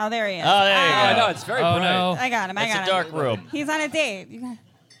can't see him. Oh, there he is. Oh, there you go. I know, it's very bright. No. I got him. I It's got a him. dark room. He's on a date.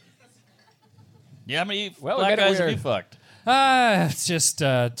 Yeah, how many Well, we black got it guys have weird. you fucked? It's just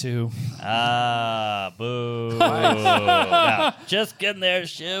 2. Boo. No, just getting there,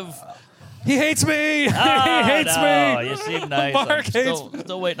 Shiv. He hates me. Oh, he hates no, me. You seem nice. Mark I'm hates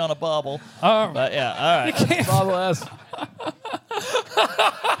still waiting on a bobble. Oh. But yeah, all right. Bobble ass.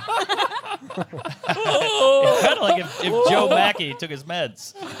 Kind of like if Joe Mackey took his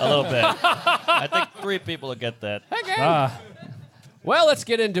meds a little bit. I think 3 people will get that. Well, let's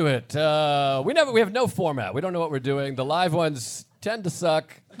get into it. We have no format. We don't know what we're doing. The live ones tend to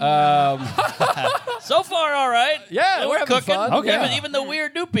suck. So far, all right. Yeah, we're having cooking. fun. Okay. Even the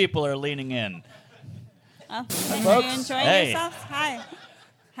weird new people are leaning in. Oh, Folks. are you enjoying Hey. yourselves? Hi.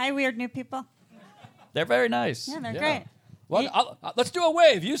 Hi, weird new people. They're very nice. Yeah, they're Yeah. great. Well, let's do a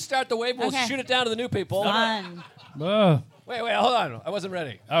wave. You start the wave. We'll Okay. shoot it down to the new people. Fun. Wait, hold on. I wasn't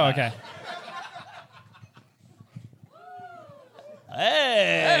ready. Oh, okay.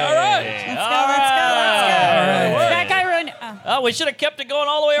 Hey. all right. Let's go. That guy ruined. Oh, we should have kept it going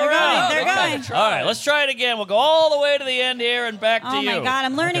all the way around. They're going. All right, let's try it again. We'll go all the way to the end here and back to Oh you. my God,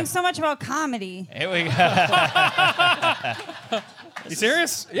 I'm learning so much about comedy. Here we go. You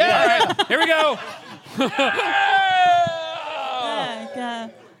serious? Yeah. All right. Here we go. Oh,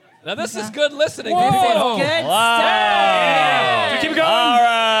 God. Now this is good listening. Whoa. People at home. Good Wow. stuff. Keep going. All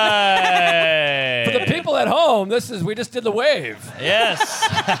right. For the people at home, we just did the wave. Yes.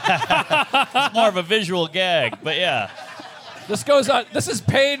 It's more of a visual gag, but yeah. This goes on. This is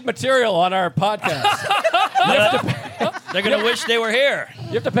paid material on our podcast. They're going to wish they were here.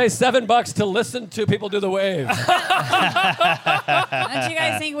 You have to pay $7 to listen to people do the wave. Don't you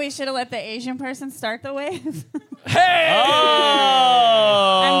guys think we should have let the Asian person start the wave? Hey!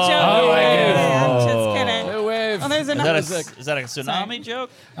 Oh. I'm joking. Oh, I'm just kidding. New wave. Oh, there's Is another. that a tsunami joke?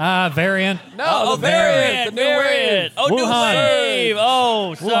 Variant. No, the variant. The new wave. Oh, new Wuhan. wave.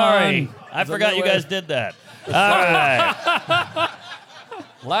 Oh, sorry. Wuhan. I forgot new you wave. guys did that. All right.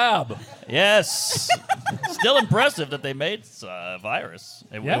 Lab. Yes. Still impressive that they made a virus.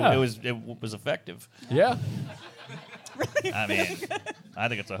 It was effective. Yeah. I mean, I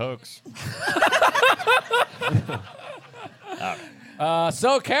think it's a hoax.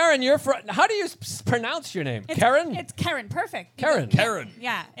 So Karen, you're from. How do you pronounce your name? Karen. It's Karen. Perfect. Karen. Karen.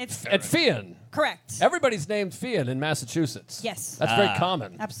 Yeah, it's At Fian. correct. Everybody's named Fian in Massachusetts. Yes. That's very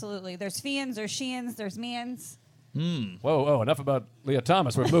common. Absolutely. There's Fians, there's Sheeans, there's Means. Whoa, enough about Leah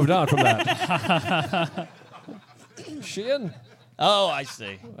Thomas. We've moved on from that. Sheehan? Oh, I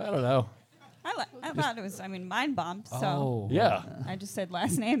see. I don't know. I thought it was, mind bombed, so Oh. Yeah. I just said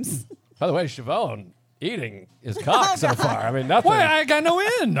last names. By the way, Siobhan eating his cock so far. I mean, nothing. Why? I got no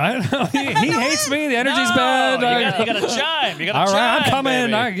in. I don't know. He hates me. The energy's No, bad. You got to chime. You got to All chime. right, I'm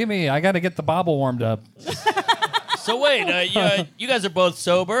coming. baby. I got to get the bobble warmed up. So wait, you guys are both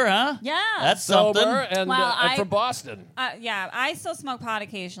sober, huh? Yeah. That's Sober something. and, Well, and from Boston. Yeah, I still smoke pot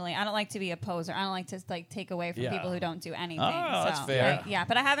occasionally. I don't like to be a poser. I don't like to take away from Yeah. people who don't do anything. Oh, that's so, fair. yeah,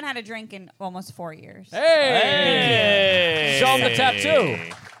 but I haven't had a drink in almost 4 years. Hey! Show him the tattoo.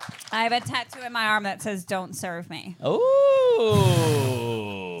 I have a tattoo in my arm that says "Don't serve me."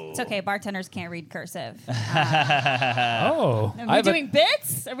 Ooh. It's okay. Bartenders can't read cursive. Oh. Are we doing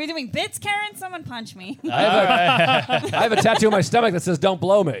bits? Are we doing bits, Karen? Someone punch me. I have a tattoo on my stomach that says "Don't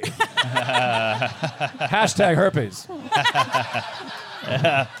blow me." Hashtag herpes.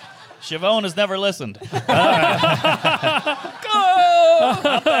 Siobhan has never listened. It's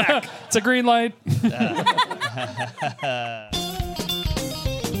a green light.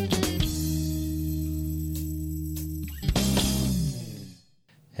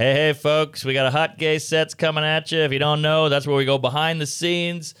 Hey, folks, we got a Hot Gay Sets coming at you. If you don't know, that's where we go behind the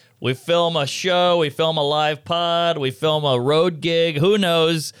scenes. We film a show, we film a live pod, we film a road gig, who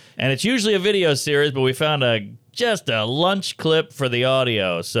knows? And it's usually a video series, but we found just a lunch clip for the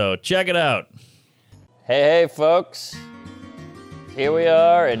audio, so check it out. Hey, folks. Here we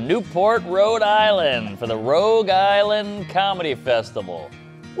are in Newport, Rhode Island for the Rogue Island Comedy Festival.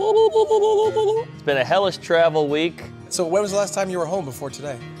 It's been a hellish travel week. So when was the last time you were home before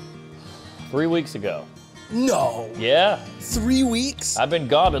today? 3 weeks ago. No. Yeah. 3 weeks? I've been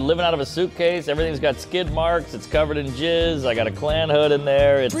gone, been living out of a suitcase. Everything's got skid marks. It's covered in jizz. I got a Klan hood in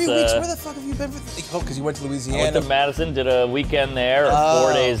there. It's, 3 weeks? Where the fuck have you been for? Because you went to Louisiana. I went to Madison, did a weekend there, or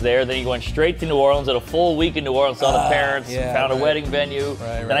 4 days there. Then you went straight to New Orleans, did a full week in New Orleans, saw the parents, found a wedding venue.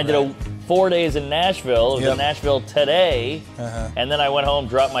 Then I did 4 days in Nashville. I was in Nashville today. And then I went home,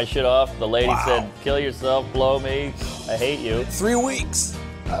 dropped my shit off. The lady said, kill yourself, blow me. I hate you. 3 weeks.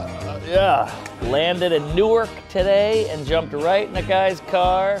 Yeah. Landed in Newark today and jumped right in a guy's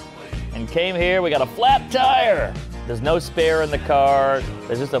car and came here. We got a flat tire. There's no spare in the car.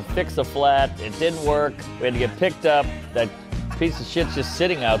 There's just a fix a flat. It didn't work. We had to get picked up. That piece of shit's just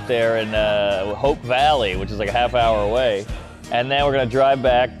sitting out there in Hope Valley, which is like a half hour away. And then we're gonna drive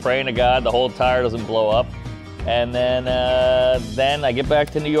back, praying to God the whole tire doesn't blow up. And then I get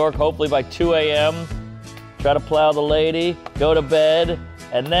back to New York, hopefully by 2 a.m. Try to plow the lady, go to bed,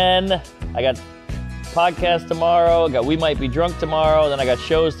 and then I got podcast tomorrow, I got We Might Be Drunk tomorrow, then I got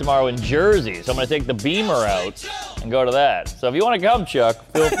shows tomorrow in Jersey, so I'm gonna take the Beamer out and go to that. So if you wanna come, Chuck,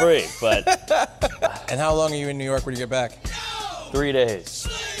 feel free, but... And how long are you in New York when you get back? 3 days.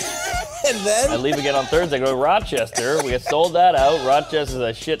 And then? I leave again on Thursday, go to Rochester, we get sold that out. Rochester's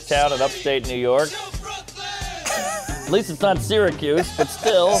a shit town in upstate New York. At least it's not Syracuse, but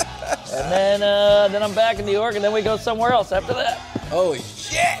still. And then I'm back in New York, and then we go somewhere else after that. Holy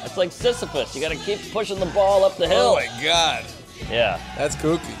shit! It's like Sisyphus. You got to keep pushing the ball up the hill. Oh my God. Yeah. That's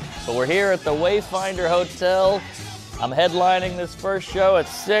kooky. So we're here at the Wayfinder Hotel. I'm headlining this first show at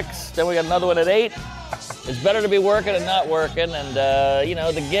 6. Then we got another one at 8. It's better to be working and not working. And,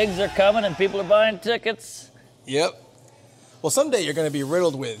 the gigs are coming and people are buying tickets. Yep. Well, someday you're going to be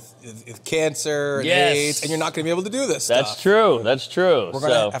riddled with cancer and AIDS, and you're not going to be able to do this stuff. That's true. That's true. We're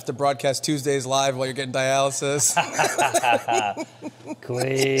going to have to broadcast Tuesdays live while you're getting dialysis.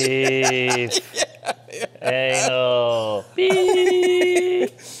 Queef. Anal.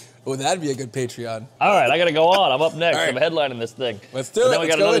 Beep. Oh, that'd be a good Patreon. All right, I got to go on. I'm up next. Right. I'm headlining this thing. Let's do it. Then we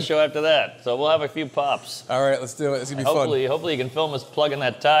got Let's go another in. show after that. So we'll have a few pops. All right, let's do it. It's going to be fun. Hopefully you can film us plugging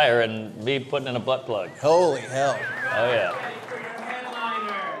that tire and me putting in a butt plug. Holy hell. Oh, yeah.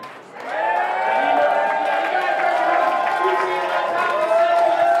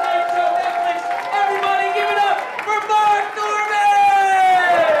 Everybody give it up for Mark Norman!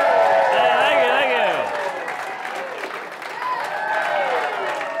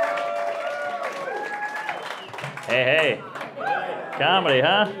 Hey. Comedy,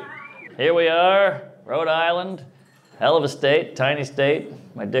 huh? Here we are, Rhode Island. Hell of a state, tiny state.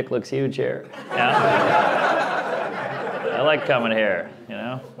 My dick looks huge here. Yeah. I like coming here,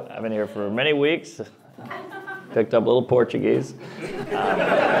 I've been here for many weeks. Picked up a little Portuguese.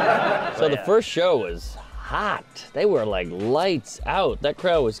 So the first show was hot. They were like lights out. That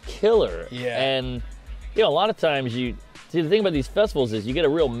crowd was killer. Yeah. And, a lot of times the thing about these festivals is you get a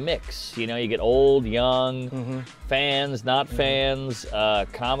real mix. You get old, young, fans, not fans,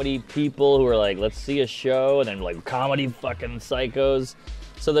 comedy people who are like, let's see a show, and then like comedy fucking psychos.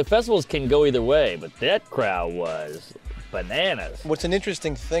 So the festivals can go either way, but that crowd was bananas. What's an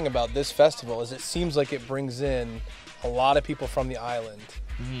interesting thing about this festival is it seems like it brings in a lot of people from the island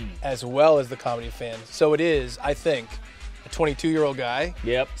as well as the comedy fans. So it is, I think, a 22-year-old guy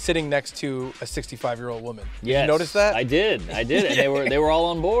sitting next to a 65-year-old woman. Did you notice that? I did. And they were all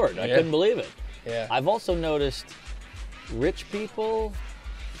on board. I couldn't believe it. Yeah. I've also noticed rich people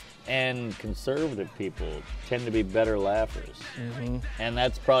and conservative people tend to be better laughers. Mm-hmm. And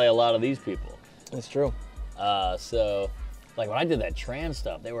that's probably a lot of these people. That's true. So, like when I did that trans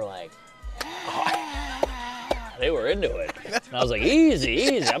stuff, they were like, they were into it. And I was like,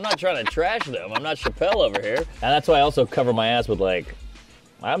 easy. I'm not trying to trash them. I'm not Chappelle over here. And that's why I also cover my ass with like,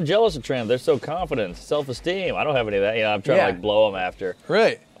 I'm jealous of trans. They're so confident, self-esteem. I don't have any of that. You know, I'm trying to like blow them after.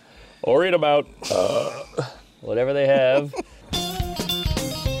 Right. Or read about whatever they have.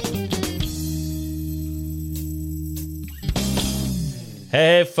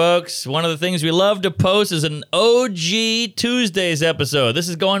 Hey, folks, one of the things we love to post is an OG Tuesdays episode. This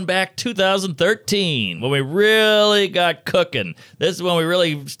is going back 2013, when we really got cooking. This is when we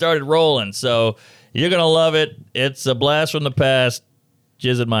really started rolling, so you're going to love it. It's a blast from the past.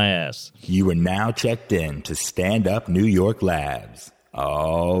 Jizz in my ass. You are now checked in to Stand Up New York Labs.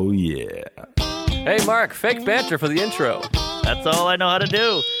 Oh, yeah. Hey, Mark, fake banter for the intro. That's all I know how to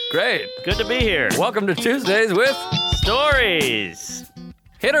do. Great. Good to be here. Welcome to Tuesdays with Stories.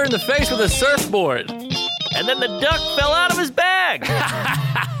 Hit her in the face with a surfboard. And then the duck fell out of his bag.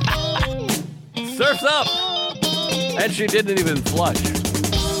 Surf's up. And she didn't even flush.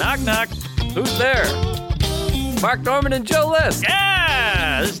 Knock, knock. Who's there? Mark Norman and Joe List.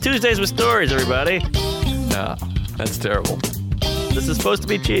 Yeah! This is Tuesdays with Stories, everybody. No, that's terrible. This is supposed to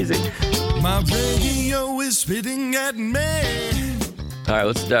be cheesy. My radio is spitting at me. All right,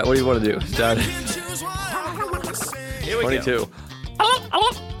 let's start. What do you want to do? Start. Here we 22. go.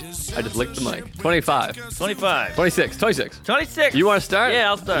 I just licked the mic. 25. 25. 26. 26. 26. You want to start? Yeah,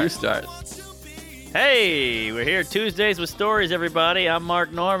 I'll start. You start. Hey, we're here Tuesdays with Stories, everybody. I'm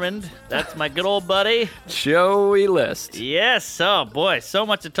Mark Normand. That's my good old buddy. Joey List. Yes. Oh, boy. So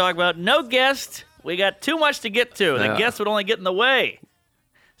much to talk about. No guest. We got too much to get to. The guest would only get in the way.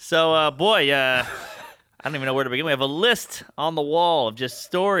 So, I don't even know where to begin. We have a list on the wall of just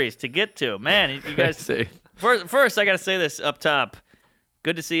stories to get to. Man, you guys... see. First, I got to say this up top.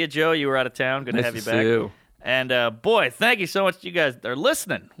 Good to see you, Joe. You were out of town. Good to have you back. See you. And, boy, thank you so much you guys are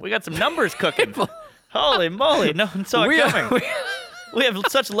listening. We got some numbers cooking. Holy moly. No one saw it coming. We have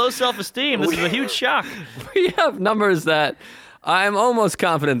such low self-esteem. This is a huge shock. We have numbers that I'm almost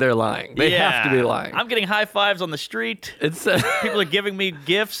confident they're lying. They have to be lying. I'm getting high fives on the street. It's people are giving me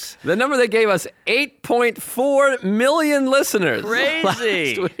gifts. The number they gave us, 8.4 million listeners.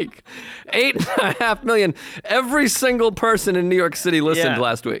 Crazy. Last week. 8.5 million. Every single person in New York City listened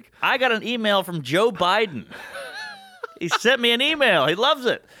last week. I got an email from Joe Biden. He sent me an email. He loves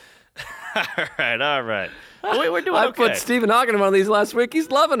it. All right. We're doing okay. I put Stephen Hawking in one of these last week.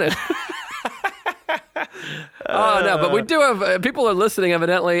 He's loving it. Oh, no, but we do have, people are listening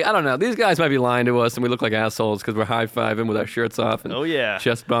evidently. I don't know. These guys might be lying to us and we look like assholes because we're high-fiving with our shirts off and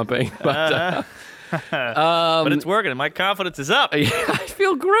chest bumping. But, but it's working. My confidence is up. Yeah, I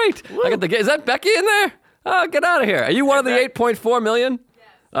feel great. Is that Becky in there? Oh, get out of here. Are you one of the 8.4 million?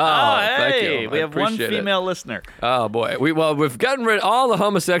 Oh, thank hey, you. we have one female listener. Oh, boy. We've gotten rid of all the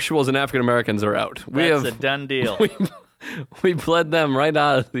homosexuals and African Americans are out. That's a done deal. We bled them right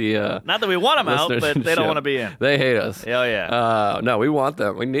out of the Not that we want them out, but they don't want to be in. They hate us. Oh, yeah. No, we want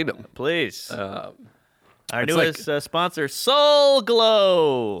them. We need them. Please. Our newest sponsor, Soul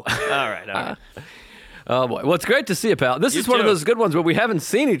Glow. All right. Oh, boy. Well, it's great to see you, pal. This is one of those good ones where we haven't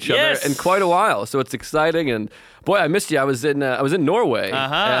seen each other in quite a while, so it's exciting. And, boy, I missed you. I was in Norway,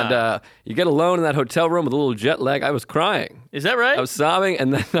 and you get alone in that hotel room with a little jet lag. I was crying. Is that right? I was sobbing,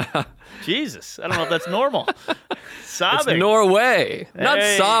 and then... Jesus, I don't know if that's normal. Sobbing. It's Norway. Not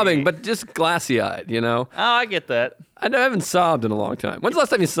Hey. sobbing, but just glassy-eyed, you know? Oh, I get that. I haven't sobbed in a long time. When's the last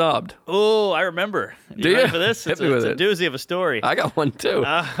time you sobbed? Oh, I remember. Do you? Ready for this? Hit It's me a with it. doozy of a story. I got one, too.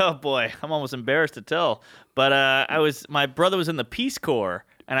 Oh, boy. I'm almost embarrassed to tell. But my brother was in the Peace Corps,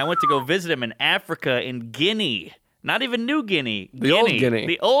 and I went to go visit him in Africa in Guinea. Not even New Guinea. The old Guinea.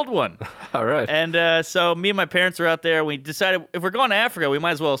 The old one. All right. And so me and my parents were out there. We decided if we're going to Africa, we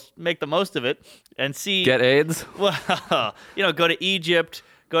might as well make the most of it and see. Get AIDS? Well, go to Egypt,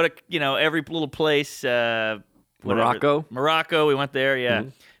 go to, every little place. Morocco? Morocco, we went there, yeah. Mm-hmm.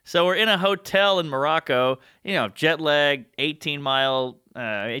 So we're in a hotel in Morocco, jet lag,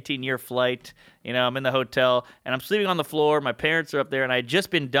 18-year flight. I'm in the hotel, and I'm sleeping on the floor. My parents are up there, and I had just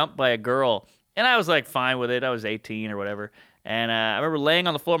been dumped by a girl. And I was, fine with it. I was 18 or whatever. And I remember laying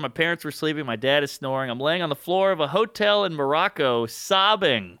on the floor. My parents were sleeping. My dad is snoring. I'm laying on the floor of a hotel in Morocco,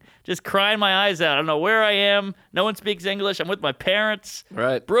 sobbing, just crying my eyes out. I don't know where I am. No one speaks English. I'm with my parents.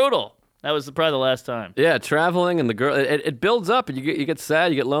 Right. Brutal. That was probably the last time. Yeah, traveling and the girl. It builds up, and you get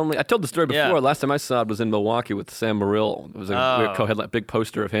sad, you get lonely. I told the story before. Yeah. Last time I saw it was in Milwaukee with Sam Morrill. It was a weird co-headline, big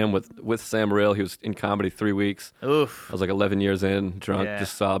poster of him with Sam Morrill. He was in comedy 3 weeks. Oof. I was like 11 years in, drunk,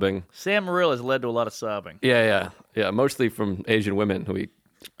 just sobbing. Sam Morrill has led to a lot of sobbing. Yeah. Mostly from Asian women who he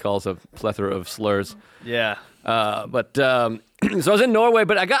calls a plethora of slurs. Yeah. So I was in Norway,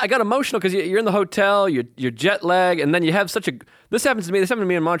 but I got emotional because you're in the hotel, you're jet lag, and then you have such a. This happened to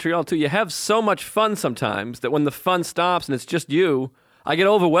me in Montreal too. You have so much fun sometimes that when the fun stops and it's just you, I get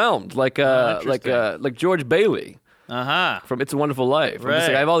overwhelmed, like George Bailey. From It's a Wonderful Life. I'm just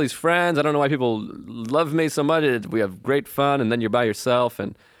like, I have all these friends. I don't know why people love me so much. We have great fun, and then you're by yourself,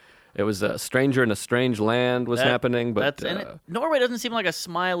 and it was a stranger in a strange land was happening. But Norway doesn't seem like a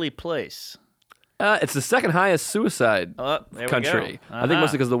smiley place. It's the second highest suicide country. I think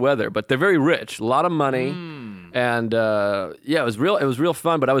mostly because of the weather. But they're very rich, a lot of money, and it was real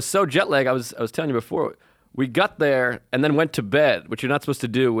fun. But I was so jet lagged. I was telling you before. We got there and then went to bed, which you're not supposed to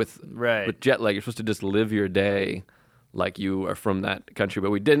do with jet lag. You're supposed to just live your day like you are from that country.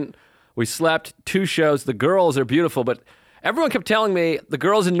 But we didn't. We slept 2 shows. The girls are beautiful, but everyone kept telling me, the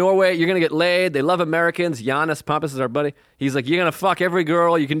girls in Norway, you're going to get laid. They love Americans. Giannis Pampas is our buddy. He's like, you're going to fuck every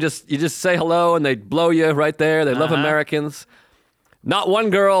girl. You just say hello and they blow you right there. They love Americans. Not one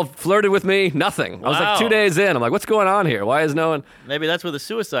girl flirted with me. Nothing. I was like 2 days in. I'm like, what's going on here? Why is no one? Maybe that's where the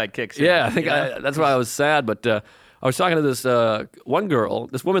suicide kicks in. Yeah, I think that's why I was sad. But I was talking to this one girl.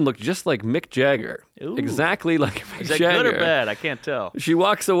 This woman looked just like Mick Jagger. Ooh. Exactly like Mick Is that Jagger. good or bad? I can't tell. She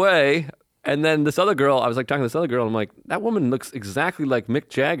walks away. And then this other girl, I was like talking to this other girl, and I'm like, that woman looks exactly like Mick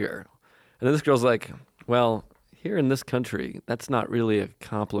Jagger. And then this girl's like, well, here in this country, that's not really a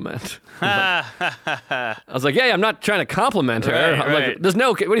compliment. I was like, yeah, I'm not trying to compliment her. I'm like, there's no,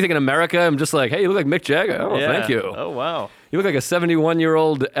 what do you think in America? I'm just like, hey, you look like Mick Jagger. Oh, thank you. Oh, wow. You look like a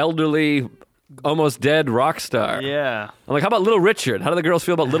 71-year-old elderly, almost dead rock star. Yeah. I'm like, how about Little Richard? How do the girls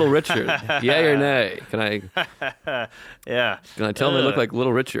feel about Little Richard? Yay or nay? Can I tell them they look like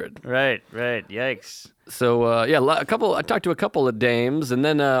Little Richard? Right. Yikes. So I talked to a couple of dames, and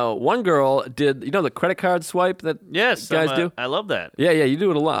then one girl did, the credit card swipe that guys do? I love that. Yeah, you do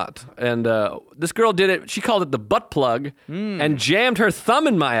it a lot. And this girl did it, she called it the butt plug, and jammed her thumb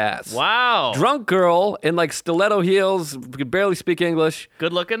in my ass. Wow. Drunk girl in like stiletto heels, could barely speak English.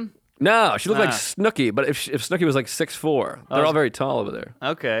 Good looking? No, she looked like Snooki, but if Snooki was like 6'4", they're all very tall over there.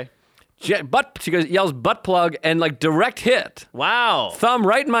 Okay. She yells butt plug and like direct hit. Wow. Thumb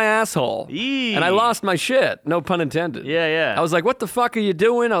right in my asshole. Eee. And I lost my shit. No pun intended. Yeah. I was like, what the fuck are you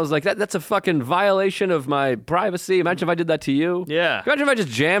doing? I was like, that's a fucking violation of my privacy. Imagine if I did that to you. Yeah. Imagine if I just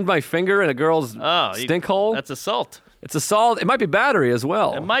jammed my finger in a girl's stink hole. That's assault. It's assault. It might be battery as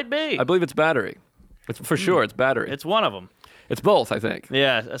well. It might be. I believe it's battery. It's for sure. It's battery. It's one of them. It's both, I think.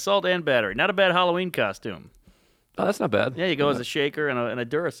 Yeah, assault and battery. Not a bad Halloween costume. Oh, that's not bad. Yeah, you go as a shaker and a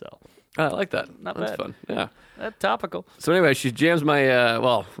Duracell. I like that. Not that's bad. Fun. Yeah. That's topical. So anyway, she jams my,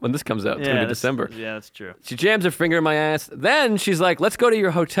 when this comes out, it's going to be December. Yeah, that's true. She jams her finger in my ass. Then she's like, let's go to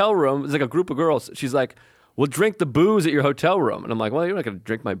your hotel room. It's like a group of girls. She's like, we'll drink the booze at your hotel room. And I'm like, well, you're not going to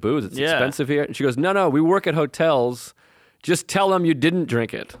drink my booze. It's expensive here. And she goes, no, we work at hotels. Just tell them you didn't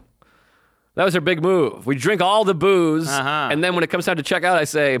drink it. That was her big move. We drink all the booze, and then when it comes time to check out, I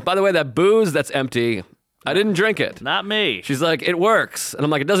say, by the way, that booze, that's empty. I didn't drink it. Not me. She's like, it works. And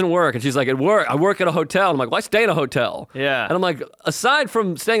I'm like, it doesn't work. And she's like, it works. I work at a hotel. I'm like, well, I stay in a hotel. Yeah. And I'm like, aside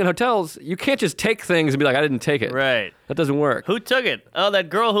from staying in hotels, you can't just take things and be like, I didn't take it. Right. That doesn't work. Who took it? Oh, that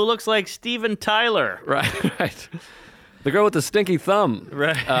girl who looks like Steven Tyler. Right. The girl with the stinky thumb.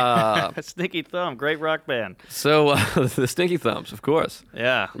 Right. Stinky Thumb. Great rock band. So the Stinky Thumbs, of course.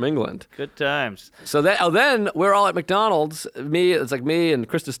 Yeah. From England. Good times. So then we're all at McDonald's. It's like me and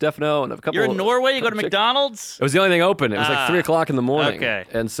Krista Stefano and a couple. You're in Norway? You go to McDonald's? It was the only thing open. It was like 3 o'clock in the morning. Okay.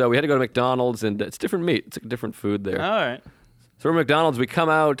 And so we had to go to McDonald's, and it's different meat. It's like different food there. All right. So we're at McDonald's. We come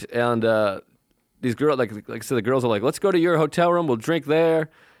out, and these girls, like I said, the girls are like, let's go to your hotel room. We'll drink there.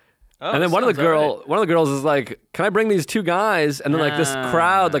 Oh, and then one of the girls is like, can I bring these 2 guys? And then like this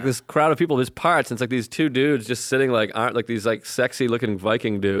crowd of people, there's parts, and it's like these 2 dudes just sitting like these like sexy looking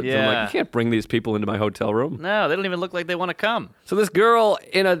Viking dudes. Yeah. And I'm like, you can't bring these people into my hotel room. No, they don't even look like they want to come. So this girl,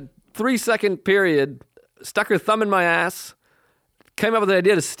 in a 3-second period, stuck her thumb in my ass, came up with the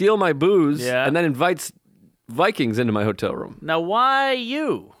idea to steal my booze, and then invites Vikings into my hotel room. Now, why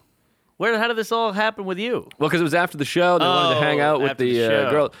you? How did this all happen with you? Well, because it was after the show. They wanted to hang out with the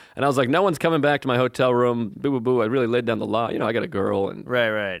girl. And I was like, no one's coming back to my hotel room. Boo, boo, boo. I really laid down the law. I got a girl. And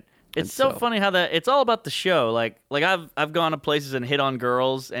Right. It's so funny how it's all about the show. Like I've gone to places and hit on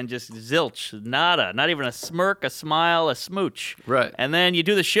girls and just zilch, nada, not even a smirk, a smile, a smooch. Right. And then you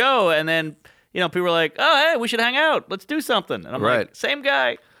do the show, and then people are like, "Oh, hey, we should hang out. Let's do something." And I'm like, "Same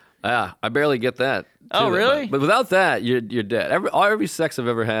guy." Yeah, I barely get that. Oh, really? But without that, you're dead. Every sex I've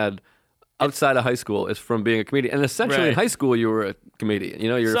ever had outside of high school is from being a comedian. And essentially in high school, you were a comedian.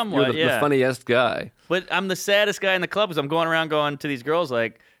 You're the funniest guy. But I'm the saddest guy in the club because I'm going around going to these girls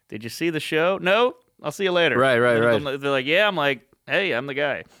like, "Did you see the show? No? I'll see you later." Right. They're like, "Yeah." I'm like, "Hey, I'm the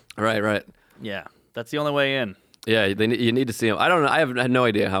guy." Right. Yeah, that's the only way in. Yeah, you need to see him. I don't know. I had no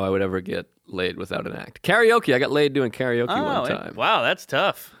idea how I would ever get laid without an act. Karaoke. I got laid doing karaoke one time. Wow, that's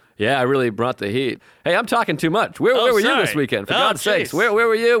tough. Yeah, I really brought the heat. Hey, I'm talking too much. Where were you this weekend? For God's sakes, where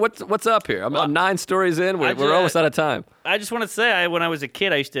were you? What's up here? I'm 9 stories in. We're almost out of time. I just want to say, when I was a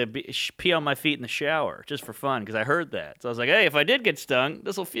kid, I used to pee on my feet in the shower just for fun because I heard that. So I was like, hey, if I did get stung,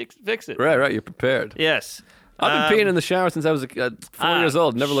 this will fix it. Right. You're prepared. Yes. I've been peeing in the shower since I was 4 years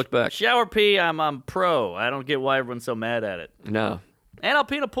old. Never looked back. Shower pee, I'm pro. I don't get why everyone's so mad at it. No. And I'll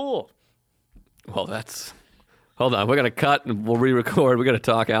pee in a pool. Well, Hold on, we're going to cut and we'll re-record. We're going to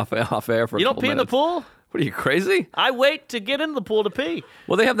talk off air for a couple minutes. You don't pee in the pool? What are you, crazy? I wait to get into the pool to pee.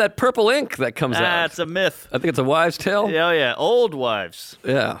 Well, they have that purple ink that comes out. That's a myth. I think it's a wives' tale. Yeah. Old wives.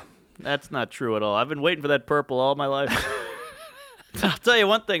 Yeah. That's not true at all. I've been waiting for that purple all my life. I'll tell you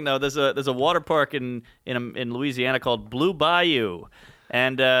one thing, though. There's a water park in Louisiana called Blue Bayou.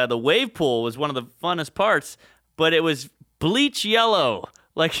 And the wave pool was one of the funnest parts, but it was bleach yellow.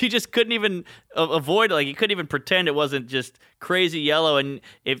 Like, you just couldn't even avoid it. Like, you couldn't even pretend it wasn't just crazy yellow. And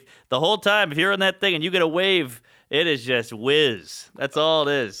if the whole time, if you're in that thing and you get a wave, it is just whiz. That's all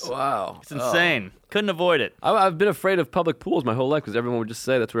it is. Wow. It's insane. Couldn't avoid it. I've been afraid of public pools my whole life because everyone would just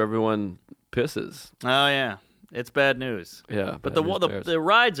say that's where everyone pisses. Oh, yeah. It's bad news. Yeah. But the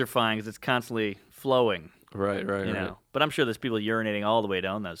rides are fine because it's constantly flowing. Right. But I'm sure there's people urinating all the way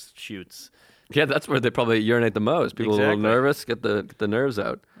down those chutes. Yeah, that's where they probably urinate the most. People are a little nervous, get the nerves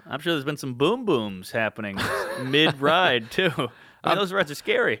out. I'm sure there's been some boom booms happening mid-ride, too. Those rides are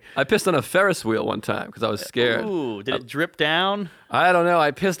scary. I pissed on a Ferris wheel one time because I was scared. Ooh, did it drip down? I don't know.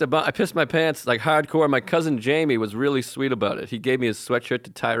 I pissed my pants like hardcore. My cousin Jamie was really sweet about it. He gave me his sweatshirt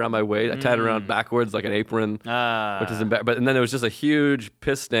to tie around my waist. I tied it around backwards like an apron, which is embarrassing. And then there was just a huge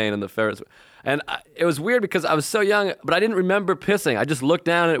piss stain on the Ferris wheel. And it was weird because I was so young, but I didn't remember pissing. I just looked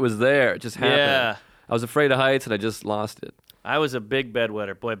down and it was there. It just happened. Yeah. I was afraid of heights and I just lost it. I was a big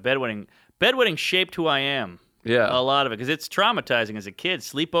bedwetter. Boy, bedwetting shaped who I am. Yeah. A lot of it, because it's traumatizing as a kid.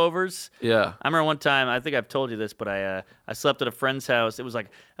 Sleepovers. Yeah. I remember one time, I think I've told you this, but I slept at a friend's house. It was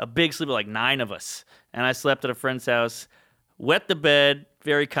like a big sleep of like 9 of us. And I slept at a friend's house, wet the bed,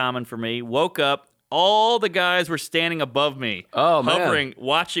 very common for me, woke up, all the guys were standing above me. Oh, man. Hovering,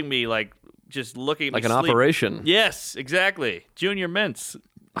 watching me, like, just looking at me like an sleep. operation. Yes, exactly. Junior mints.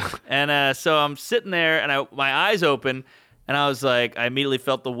 And so I'm sitting there, and my eyes open, and I was like, I immediately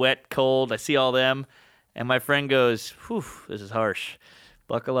felt the wet, cold. I see all them. And my friend goes, whew, this is harsh.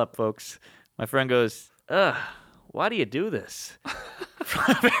 Buckle up, folks. My friend goes, why do you do this? In front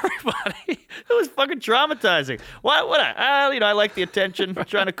of everybody. It was fucking traumatizing. I like the attention,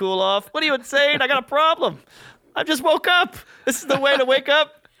 trying to cool off. What are you insane? I got a problem. I just woke up. This is the way to wake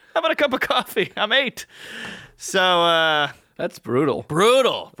up. How about a cup of coffee? I'm 8. So, that's brutal.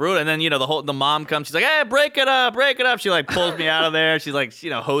 Brutal. And then, the mom comes. She's like, hey, break it up. She, like, pulls me out of there. She's like,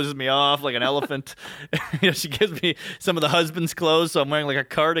 hoses me off like an elephant. She gives me some of the husband's clothes, so I'm wearing, like, a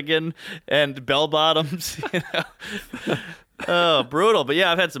cardigan and bell-bottoms, Oh, brutal. But,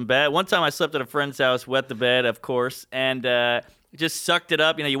 yeah, I've had some bad. One time I slept at a friend's house, wet the bed, of course, and just sucked it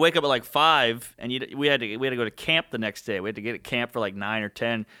up. You wake up at like 5, and we had to go to camp the next day. We had to get at camp for like 9 or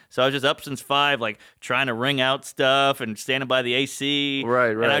 10. So I was just up since 5, like trying to wring out stuff and standing by the AC.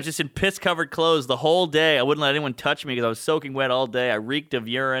 Right. And I was just in piss-covered clothes the whole day. I wouldn't let anyone touch me because I was soaking wet all day. I reeked of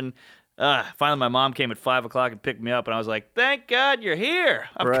urine. Finally, my mom came at 5 o'clock and picked me up, and I was like, "Thank God you're here!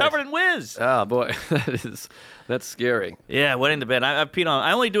 I'm covered in whiz." Oh boy, that's scary. Yeah, wetting the bed. I've peed on.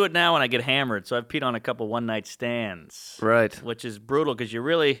 I only do it now when I get hammered, so I've peed on a couple one-night stands. Right, which is brutal because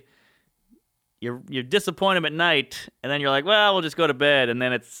you're disappointed at night, and then you're like, "Well, we'll just go to bed," and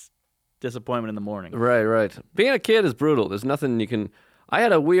then it's disappointment in the morning. Right. Being a kid is brutal. There's nothing you can. I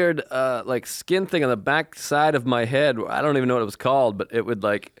had a weird like skin thing on the back side of my head. I don't even know what it was called, but it would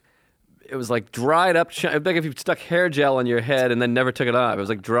like. It was like dried up. Like if you stuck hair gel on your head and then never took it off. It was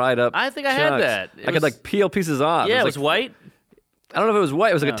like dried up. I think I chunks. had that. I could like peel pieces off. Yeah, it was white. I don't know if it was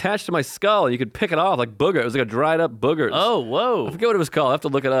white. It was like attached to my skull. You could pick it off like booger. It was like a dried up boogers. Oh, whoa. I forget what it was called. I have to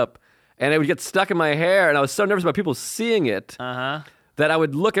look it up. And it would get stuck in my hair, and I was so nervous about people seeing it. Uh-huh. that I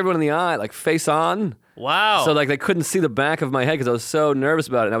would look everyone in the eye, like face on. Wow. So like they couldn't see the back of my head because I was so nervous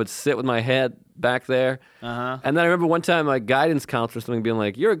about it. And I would sit with my head back there. Uh-huh. And then I remember one time my guidance counselor or something being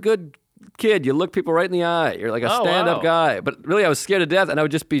like, "You're a good kid. You look people right in the eye. You're like a stand-up guy." But really, I was scared to death, and I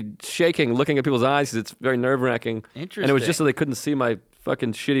would just be shaking, looking at people's eyes because it's very nerve-wracking. Interesting. And it was just so they couldn't see my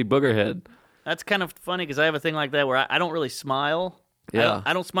fucking shitty booger head. That's kind of funny because I have a thing like that where I don't really smile. Yeah.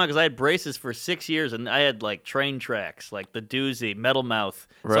 I don't smile because I had braces for 6 years and I had like train tracks, like the doozy, metal mouth.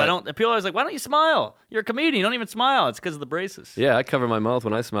 So Right. I don't. People are always like, "Why don't you smile? You're a comedian. You don't even smile." It's because of the braces. Yeah, I cover my mouth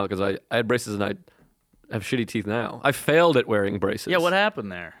when I smile because I had braces and I have shitty teeth now. I failed at wearing braces. Yeah, what happened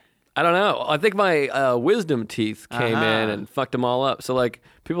there? I don't know. I think my wisdom teeth came Uh-huh. in and fucked them all up. So like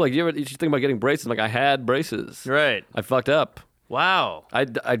people are like, you should think about getting braces. I'm like, I had braces. Right. I fucked up. Wow. I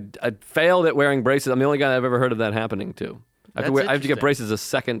failed at wearing braces. I'm the only guy I've ever heard of that happening to. I have to get interesting. braces a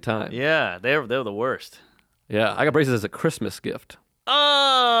second time. Yeah, they're the worst. Yeah, I got braces as a Christmas gift.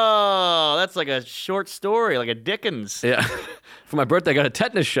 Oh, that's like a short story, like a Dickens. Yeah, for my birthday, I got a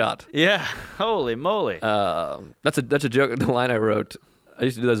tetanus shot. Yeah, holy moly. That's a joke. The line I wrote, I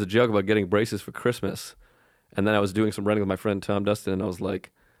used to do that as a joke about getting braces for Christmas, and then I was doing some running with my friend Tom Dustin, and I was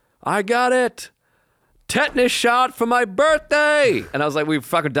like, "I got it, tetanus shot for my birthday," and I was like, we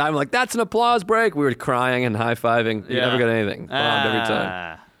fucking died. I'm like, "That's an applause break." We were crying and high fiving. You never got anything. Bombed every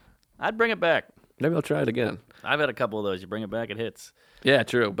time. I'd bring it back. Maybe I'll try it again. I've had a couple of those. You bring it back, it hits. Yeah,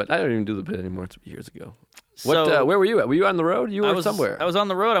 true. But I don't even do the bit anymore. It's years ago. So- Where were you at? Were you on the road? You were somewhere. I was on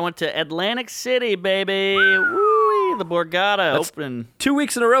the road. I went to Atlantic City, baby. Woo! The Borgata open. 2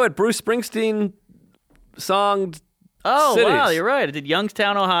 weeks in a row at Bruce Springsteen songed Oh, cities. wow, you're right. I did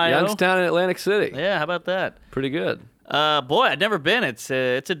Youngstown, Ohio. Youngstown and Atlantic City. Yeah, how about that? Pretty good. Boy, I'd never been. It's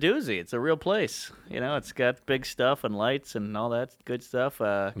a doozy. It's a real place. You know, it's got big stuff and lights and all that good stuff.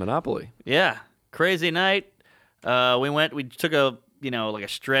 Monopoly. Yeah, crazy night. We took a like a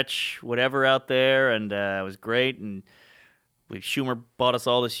stretch whatever out there, and it was great. And Schumer bought us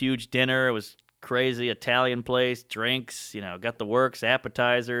all this huge dinner. It was crazy Italian place, drinks. Got the works,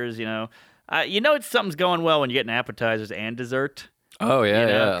 appetizers. Something's going well when you're getting appetizers and dessert. Oh yeah,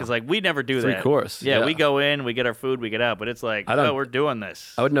 yeah. Because like we never do that. 3 course. Yeah, we go in, we get our food, we get out. But it's like, we're doing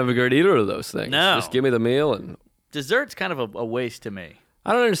this. I would never go to either of those things. No. Just give me the meal and. Dessert's kind of a waste to me.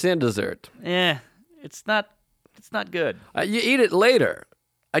 I don't understand dessert. Yeah, it's not good. You eat it later.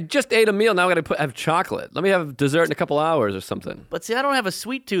 I just ate a meal. Now I got to have chocolate. Let me have dessert in a couple hours or something. But see, I don't have a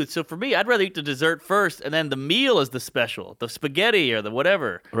sweet tooth, so for me, I'd rather eat the dessert first, and then the meal is the special, the spaghetti or the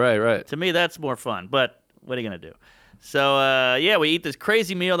whatever. Right. To me, that's more fun. But what are you gonna do? So we eat this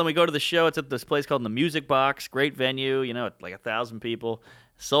crazy meal, then we go to the show. It's at this place called the Music Box, great venue. Like 1,000 people,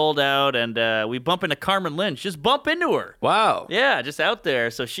 sold out, and we bump into Carmen Lynch. Just bump into her. Wow. Yeah, just out there.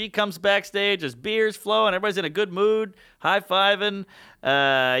 So she comes backstage, there's beers flowing, everybody's in a good mood, high-fiving.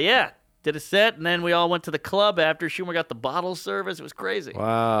 Did a set, and then we all went to the club after. Schumer got the bottle service. It was crazy.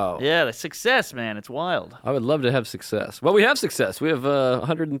 Wow. Yeah, the success, man. It's wild. I would love to have success. Well, we have success. We have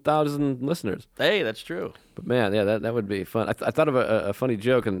 100,000 listeners. Hey, that's true. But man, yeah, that would be fun. I thought of a funny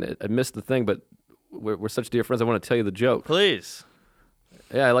joke, and I missed the thing, but we're such dear friends. I want to tell you the joke. Please.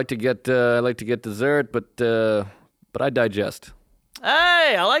 Yeah, I like to get dessert, but I digest.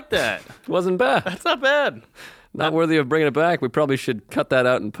 Hey, I like that. Wasn't bad. That's not bad. Not worthy of bringing it back. We probably should cut that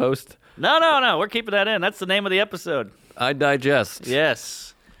out and post. No. We're keeping that in. That's the name of the episode. I digest.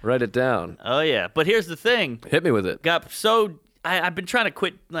 Yes. Write it down. Oh, yeah. But here's the thing. Hit me with it. I've been trying to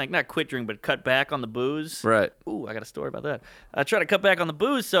quit, not quit drinking, but cut back on the booze. Right. Ooh, I got a story about that. I try to cut back on the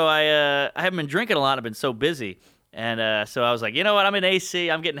booze, so I haven't been drinking a lot. I've been so busy. And so I was like, you know what? I'm in AC.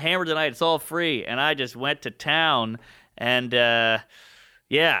 I'm getting hammered tonight. It's all free. And I just went to town. And, at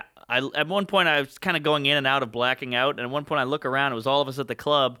one point, I was kind of going in and out of blacking out. And at one point, I look around. It was all of us at the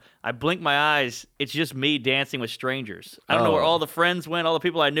club. I blink my eyes. It's just me dancing with strangers. I don't know where all the friends went. All the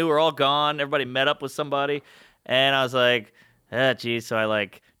people I knew are all gone. Everybody met up with somebody. And I was like, geez. So I,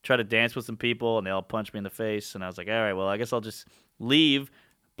 try to dance with some people, and they all punched me in the face. And I was like, all right, well, I guess I'll just leave.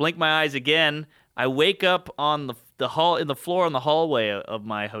 Blink my eyes again. I wake up on the floor in the hallway of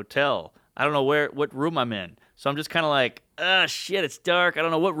my hotel. I don't know what room I'm in. So I'm just kind of like, shit, it's dark. I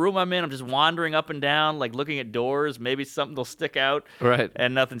don't know what room I'm in. I'm just wandering up and down, looking at doors. Maybe something will stick out. Right.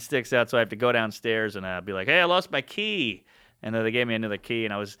 And nothing sticks out, so I have to go downstairs and be like, hey, I lost my key. And then they gave me another key,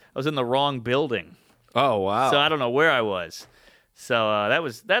 and I was in the wrong building. Oh, wow. So I don't know where I was. So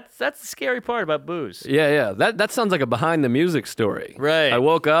that's the scary part about booze. Yeah. That sounds like a behind the music story. Right. I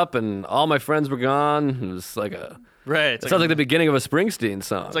woke up and all my friends were gone. It was like a right. It sounds like the beginning of a Springsteen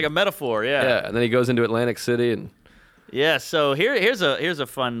song. It's like a metaphor, yeah. Yeah, and then he goes into Atlantic City and yeah. So here's a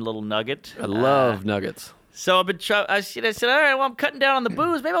fun little nugget. I love nuggets. So I've been I said, all right, well, I'm cutting down on the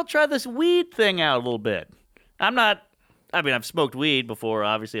booze. Maybe I'll try this weed thing out a little bit. I've smoked weed before,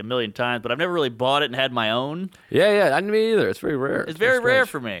 obviously, a million times, but I've never really bought it and had my own. Yeah, me either. It's very rare. It's very rare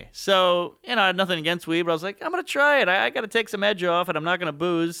for me. So, I had nothing against weed, but I was like, I'm going to try it. I got to take some edge off, and I'm not going to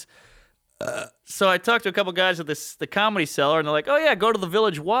booze. So I talked to a couple guys at the Comedy Cellar, and they're like, oh, yeah, go to the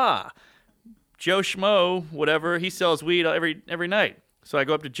Village Wah. Joe Schmo, whatever, he sells weed every night. So I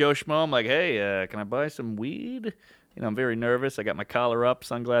go up to Joe Schmo. I'm like, hey, can I buy some weed? I'm very nervous. I got my collar up,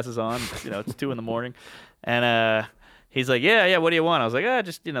 sunglasses on. It's 2 a.m. And he's like, yeah, what do you want? I was like,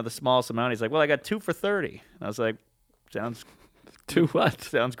 just, the smallest amount. He's like, well, I got 2 for $30. And I was like, sounds... 2 what?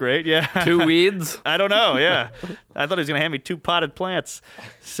 Sounds great, yeah. 2 weeds? I don't know, yeah. I thought he was going to hand me 2 potted plants.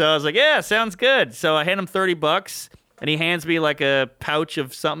 So I was like, yeah, sounds good. So I hand him $30, and he hands me like a pouch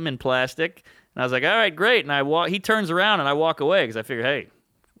of something in plastic. And I was like, all right, great. And he turns around, and I walk away because I figure, hey,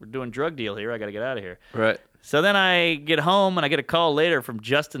 we're doing drug deal here. I got to get out of here. Right. So then I get home, and I get a call later from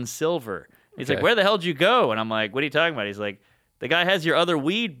Justin Silver. He's like, where the hell did you go? And I'm like, what are you talking about? He's like, the guy has your other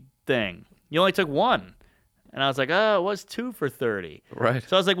weed thing. You only took 1. And I was like, oh, it was 2 for $30. Right.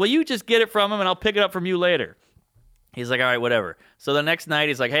 So I was like, well, you just get it from him, and I'll pick it up from you later. He's like, all right, whatever. So the next night,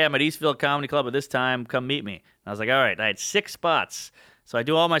 he's like, hey, I'm at Eastville Comedy Club at this time. Come meet me. And I was like, all right. I had 6 spots. So I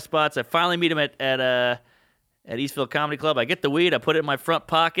do all my spots. I finally meet him at Eastville Comedy Club. I get the weed. I put it in my front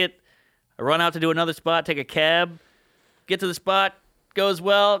pocket. I run out to do another spot, take a cab, get to the spot, goes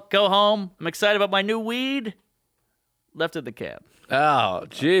well, go home. I'm excited about my new weed. Left it in the cab. Oh,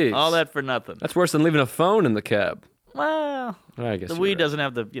 jeez. All that for nothing. That's worse than leaving a phone in the cab. Well, I guess the weed doesn't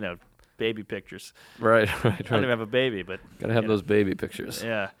have the, baby pictures. Right. I don't even have a baby, but... Gotta have those baby pictures.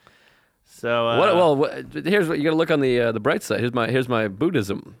 Yeah. So, here's what you gotta look on the bright side. Here's my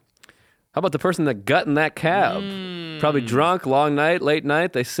Buddhism. How about the person that got in that cab? Probably drunk, long night, late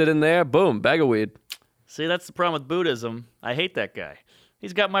night. They sit in there, boom, bag of weed. See, that's the problem with Buddhism. I hate that guy.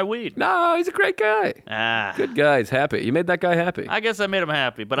 He's got my weed. No, he's a great guy. Good guy. He's happy. You made that guy happy. I guess I made him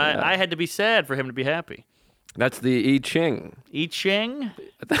happy, but I had to be sad for him to be happy. That's the I Ching. I Ching?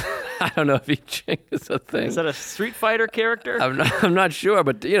 I don't know if I Ching is a thing. Is that a Street Fighter character? I'm not sure,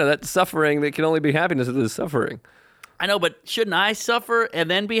 but that suffering, that can only be happiness if there's suffering. I know, but shouldn't I suffer and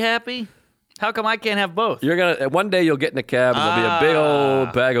then be happy? How come I can't have both? One day you'll get in a cab and there'll be a big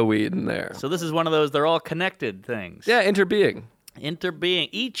old bag of weed in there. So this is one of those, they're all connected things. Yeah, interbeing.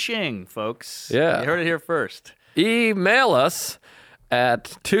 I Ching, folks. Yeah. You heard it here first. Email us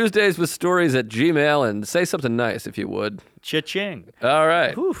at TuesdaysWithStories@gmail and say something nice if you would. Cha-ching. All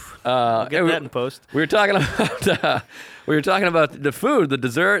right. I'll get that in post. We were talking about the food, the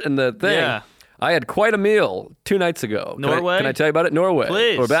dessert, and the thing. Yeah. I had quite a meal 2 nights ago. Norway? Can I tell you about it? Norway.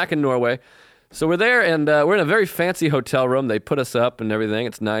 Please. We're back in Norway. So we're there, and we're in a very fancy hotel room. They put us up and everything.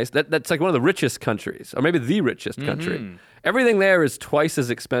 It's nice. That's like one of the richest countries, or maybe the richest country. Everything there is twice as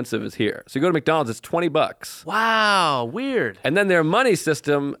expensive as here. So you go to McDonald's, it's $20. Wow, weird. And then their money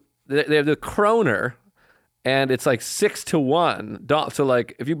system, they have the kroner, and it's like 6 to 1. So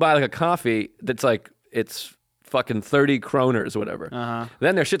like if you buy like a coffee, it's fucking 30 kroners or whatever.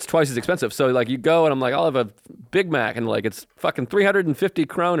 Then their shit's twice as expensive. So like you go and I'm like, I'll have a Big Mac, and like it's fucking 350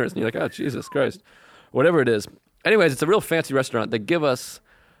 kroners. And you're like, oh, Jesus Christ. Whatever it is. Anyways, it's a real fancy restaurant. They give us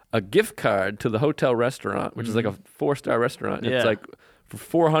a gift card to the hotel restaurant, which is like a 4-star restaurant. Yeah. It's like for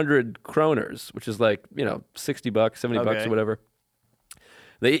 400 kroners, which is like, $60, $70 or whatever.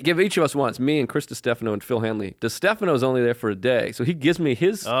 They give each of us one. It's me and Chris DiStefano and Phil Hanley. DiStefano's only there for a day, so he gives me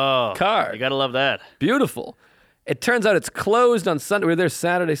his card. You gotta love that. Beautiful. It turns out it's closed on Sunday. We were there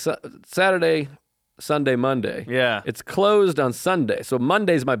Saturday, Sunday, Monday. Yeah. It's closed on Sunday, so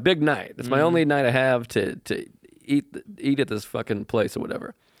Monday's my big night. It's my only night I have to eat at this fucking place or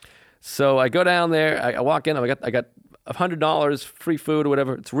whatever. So I go down there. I walk in. I got $100 free food or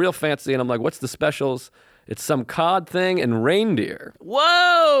whatever. It's real fancy, and I'm like, "What's the specials?" It's some cod thing and reindeer.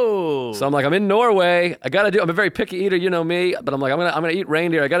 Whoa! So I'm like, I'm in Norway. I'm a very picky eater, you know me. But I'm like, I'm gonna eat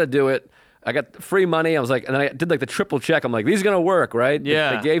reindeer. I got to do it. I got free money. I was like, and then I did like the triple check. I'm like, these are gonna work, right?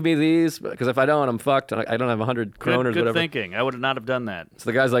 Yeah. They gave me these because if I don't, I'm fucked. And I don't have 100 kroners. Good whatever. thinking. I would not have done that. So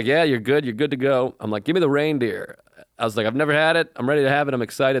the guy's like, yeah, you're good. You're good to go. I'm like, give me the reindeer. I was like, I've never had it. I'm ready to have it. I'm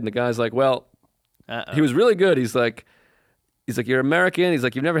excited. And the guy's like, well, he was really good. He's like, you're American. He's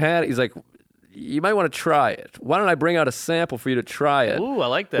like, you've never had it. He's like, you might want to try it. Why don't I bring out a sample for you to try it? Ooh, I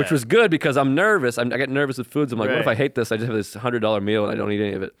like that. Which was good because I'm nervous. I get nervous with foods. I'm like, what if Right. I hate this? I just have this $100 meal and I don't eat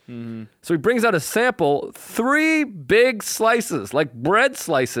any of it. Mhm. So he brings out a sample, 3 big slices, like bread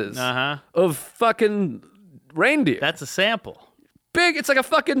slices of fucking reindeer. That's a sample. Big, it's like a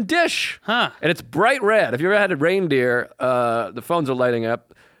fucking dish. Huh. And it's bright red. If you ever had a reindeer, the phones are lighting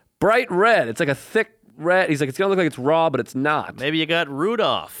up. Bright red. It's like a thick red. He's like, it's gonna look like it's raw, but it's not. Maybe you got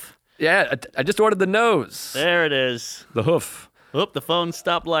Rudolph. Yeah, I just ordered the nose. There it is. The hoof. Oop, the phone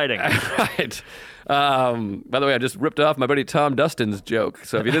stopped lighting. Right. By the way, I just ripped off my buddy Tom Dustin's joke.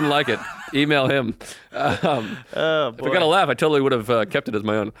 So if you didn't like it, email him. Oh, boy. If I got a laugh, I totally would have kept it as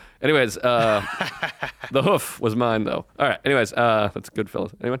my own. Anyways, the hoof was mine, though. All right. Anyways, that's good,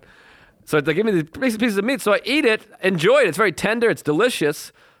 fellas. Anyone? So they give me these pieces of meat. So I eat it, enjoy it. It's very tender. It's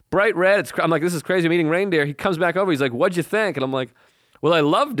delicious. Bright red. I'm like, this is crazy. I'm eating reindeer. He comes back over. He's like, what'd you think? And I'm like, well, I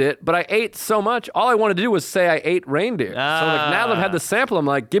loved it, but I ate so much. All I wanted to do was say I ate reindeer. So like, now that I've had the sample, I'm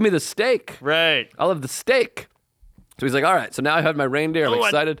like, give me the steak. Right. I'll have the steak. So he's like, all right. So now I have my reindeer. I'm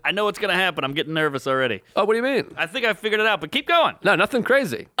excited. I know what's going to happen. I'm getting nervous already. Oh, what do you mean? I think I figured it out, but keep going. No, nothing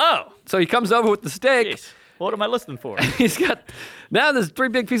crazy. Oh. So he comes over with the steak. Jeez. What am I listening for? He's got, now there's 3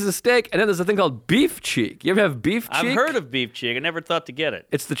 big pieces of steak, and then there's a thing called beef cheek. You ever have beef cheek? I've heard of beef cheek. I never thought to get it.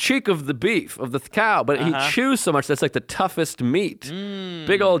 It's the cheek of the beef, of the cow, but he chews so much that's like the toughest meat.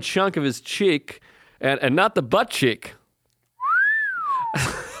 Big old chunk of his cheek, and not the butt cheek.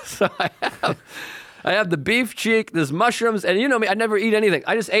 So I have the beef cheek, there's mushrooms, and you know me, I never eat anything.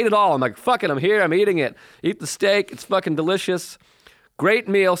 I just ate it all. I'm like, fuck it, I'm here, I'm eating it. Eat the steak, it's fucking delicious. Great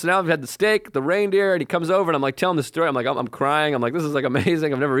meal. So now I've had the steak, the reindeer, and he comes over and I'm like telling the story. I'm like, I'm crying. I'm like, this is like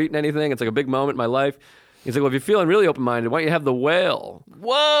amazing. I've never eaten anything. It's like a big moment in my life. He's like, well, if you're feeling really open-minded, why don't you have the whale?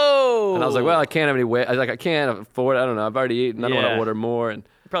 Whoa! And I was like, well, I can't have any whale. I was like, I can't afford it. I don't know. I've already eaten. I don't want to Yeah. order more. And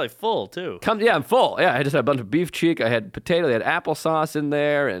You're probably full, too. yeah, I'm full. Yeah, I just had a bunch of beef cheek. I had potato. They had applesauce in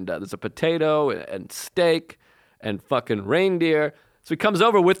there, and there's a potato and steak and fucking reindeer. So he comes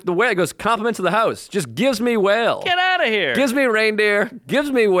over with the whale. He goes, compliments of the house. Just gives me whale. Get out of here. Gives me reindeer.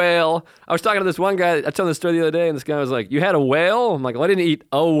 Gives me whale. I was talking to this one guy. I told this story the other day, and this guy was like, you had a whale? I'm like, well, I didn't eat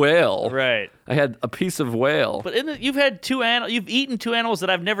a whale. Right. I had a piece of whale. But you've had you've eaten 2 animals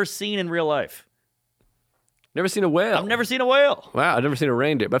that I've never seen in real life. Never seen a whale. I've never seen a whale. Wow, I've never seen a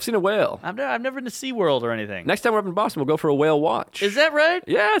reindeer, but I've seen a whale. I've never been to SeaWorld or anything. Next time we're up in Boston, we'll go for a whale watch. Is that right?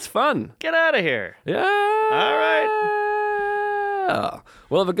 Yeah, it's fun. Get out of here. Yeah. All right.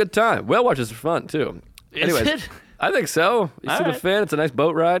 We'll have a good time. Whale watches are fun, too. Is Anyways, it? I think so. You All see the right. fin. It's a nice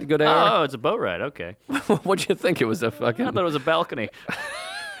boat ride. You go down. Oh, it's a boat ride. Okay. What'd you think it was? A fucking... I thought it was a balcony.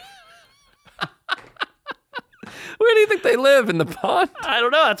 Where do you think they live? In the pond? I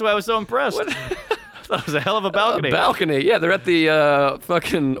don't know. That's why I was so impressed. I thought it was a hell of a balcony. A balcony. Yeah, they're at the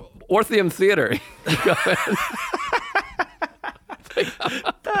fucking Orpheum Theater.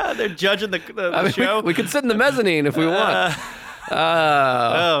 They're judging the I mean, show. we could sit in the mezzanine if we want. We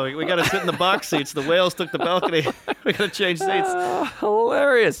got to sit in the box seats. The whales took the balcony. We got to change seats.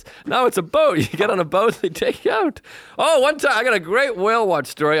 Hilarious. No, it's a boat. You get on a boat, they take you out. Oh, one time, I got a great whale watch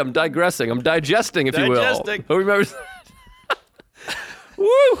story. I'm digressing. I'm digesting, if you will. Digesting. Who remembers?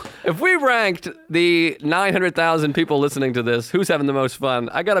 Woo! If we ranked the 900,000 people listening to this, who's having the most fun?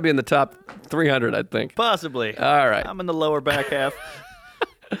 I got to be in the top 300, I think. Possibly. All right. I'm in the lower back half.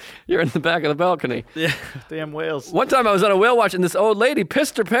 You're in the back of the balcony. Yeah, damn whales. One time I was on a whale watch and this old lady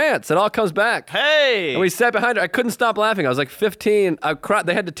pissed her pants. It all comes back. Hey! And we sat behind her. I couldn't stop laughing. I was like 15. I cried.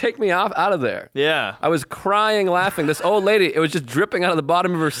 They had to take me out of there. Yeah. I was crying, laughing. This old lady, it was just dripping out of the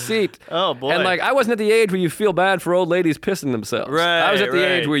bottom of her seat. Oh, boy. And like, I wasn't at the age where you feel bad for old ladies pissing themselves. Right, I was at the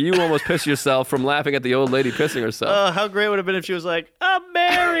right. age where you almost piss yourself from laughing at the old lady pissing herself. Oh, how great would it have been if she was like, I'm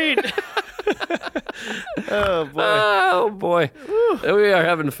married. Oh, boy. Oh, boy. We are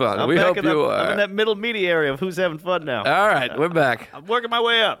having fun. We hope you are. I'm in that middle meaty area of who's having fun now. All right, we're back. I'm working my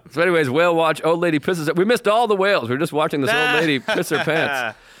way up. So anyways, whale watch, old lady pisses. We missed all the whales. We were just watching this old lady piss her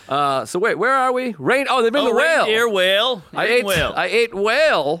pants. So wait, where are we? Oh, they've been the whale. Reindeer whale. I ate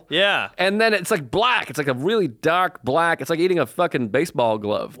whale. Yeah. And then it's like black. It's like a really dark black. It's like eating a fucking baseball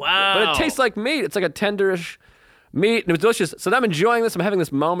glove. Wow. But it tastes like meat. It's like a tenderish meat, and it was delicious. So I'm enjoying this. I'm having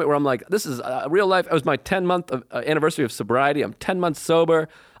this moment where I'm like, this is real life. It was my 10-month anniversary of sobriety. I'm 10 months sober.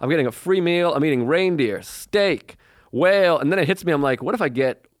 I'm getting a free meal. I'm eating reindeer, steak, whale, and then it hits me. I'm like, what if I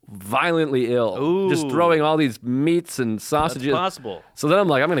get violently ill? Ooh. Just throwing all these meats and sausages. That's possible. So then I'm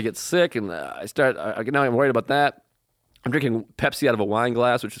like, I'm going to get sick, and now I'm worried about that. I'm drinking Pepsi out of a wine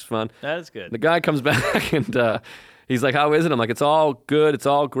glass, which is fun. That is good. The guy comes back, and he's like, how is it? I'm like, it's all good. It's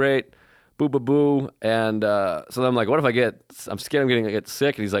all great. Boo, boo, boo. And so I'm like, what if I'm scared I'm going to get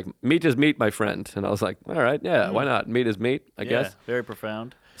sick. And he's like, meat is meat, my friend. And I was like, all right, yeah, why not? Meat is meat, I guess. Very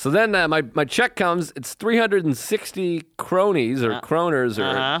profound. So then my check comes. It's 360 cronies or kroners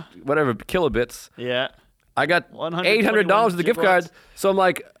or whatever, kilobits. Yeah. I got $800 of the gift card. So I'm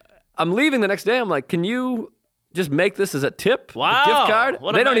like, I'm leaving the next day. I'm like, can you just make this as a tip? Wow. A gift card?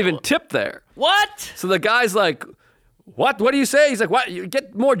 What They a don't man- even tip there. What? So the guy's like, what do you say? He's like, what? You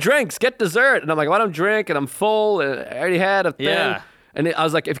get more drinks, get dessert. And I'm like, well, I don't drink, and I'm full, and I already had a thing. Yeah. And I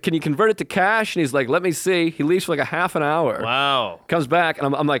was like, can you convert it to cash? And he's like, let me see. He leaves for like a half an hour. Wow. Comes back,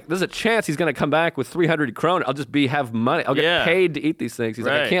 and I'm like, there's a chance he's going to come back with 300 kroner. I'll just have money. I'll get paid to eat these things. He's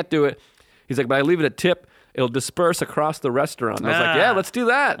like, I can't do it. He's like, but I leave it a tip. It'll disperse across the restaurant. And I was like, yeah, let's do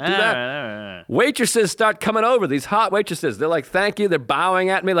that. Do that. Waitresses start coming over, these hot waitresses. They're like, thank you. They're bowing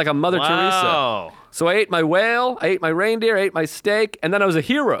at me like I'm Mother Teresa. So I ate my whale, I ate my reindeer, I ate my steak, and then I was a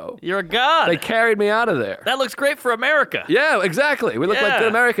hero. You're a god. They carried me out of there. That looks great for America. Yeah, exactly. We look like good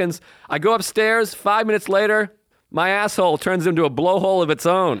Americans. I go upstairs, 5 minutes later, my asshole turns into a blowhole of its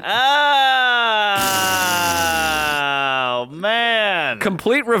own. Oh, man.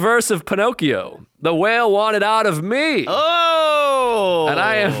 Complete reverse of Pinocchio. The whale wanted out of me. Oh! And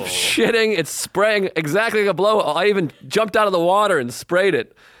I am shitting. It's spraying exactly like a blowhole. I even jumped out of the water and sprayed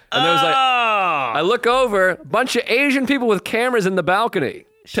it. And there was like, I look over, a bunch of Asian people with cameras in the balcony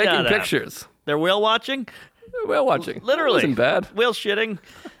taking pictures. They're whale watching? Whale watching. Literally. It wasn't bad. Whale shitting.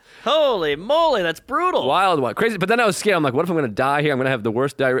 Holy moly, that's brutal. Wild one. Crazy. But then I was scared. I'm like, what if I'm going to die here? I'm going to have the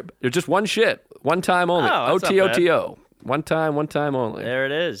worst diarrhea. There's just one shit. One time only. OTOTO. One time only. There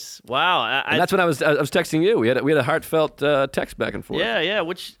it is. Wow. And that's when I was texting you. We had a heartfelt text back and forth. Yeah.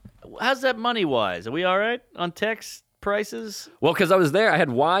 How's that money-wise? Are we all right on text prices? Well, because I was there, I had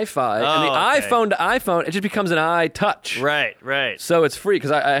Wi-Fi, and the iPhone to iPhone, it just becomes an iTouch. Right. So it's free,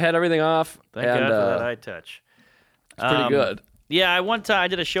 because I had everything off. Thank God for that iTouch. It's pretty good. Yeah, one time I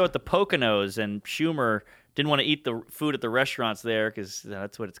did a show at the Poconos, and Schumer didn't want to eat the food at the restaurants there, because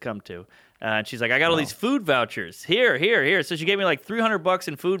that's what it's come to. And she's like, I got all these food vouchers. Here. So she gave me like $300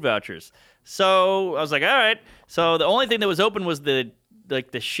 in food vouchers. So I was like, all right. So the only thing that was open was the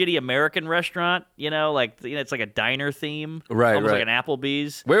shitty American restaurant, it's like a diner theme. Right, almost like an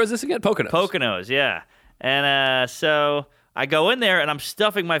Applebee's. Where was this again? Poconos. Poconos, yeah. And so I go in there, and I'm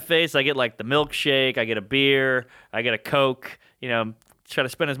stuffing my face. I get like the milkshake, I get a beer, I get a Coke, try to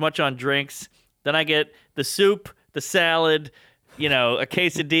spend as much on drinks. Then I get the soup, the salad, a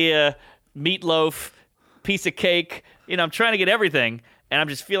quesadilla, meatloaf, piece of cake. I'm trying to get everything. And I'm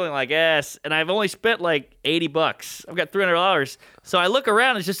just feeling like ass, and I've only spent like $80. I've got $300. So I look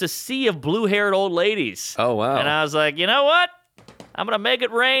around, it's just a sea of blue-haired old ladies. Oh, wow. And I was like, you know what? I'm going to make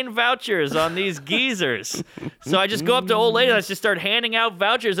it rain vouchers on these geezers. So I just go up to old ladies, and I just start handing out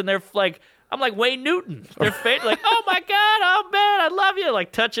vouchers, and they're like, I'm like Wayne Newton. They're like, oh, my God, oh, man, I love you.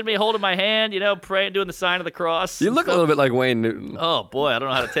 Like touching me, holding my hand, praying, doing the sign of the cross. You look a little bit like Wayne Newton. Oh, boy, I don't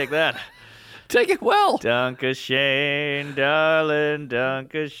know how to take that. Take it well. Dankeschön, darling,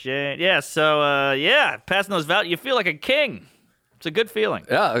 Dankeschön. Yeah, so, passing those vouchers, you feel like a king. It's a good feeling.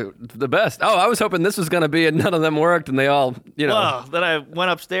 Yeah, the best. Oh, I was hoping this was going to be, and none of them worked, and they all, Well, then I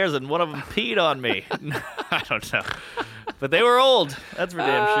went upstairs, and one of them peed on me. I don't know. But they were old. That's for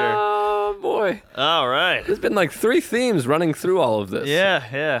damn sure. Oh, boy. All right. There's been like 3 themes running through all of this.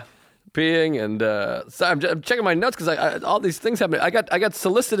 Yeah. Peeing and sorry, I'm checking my notes because all these things happened. I got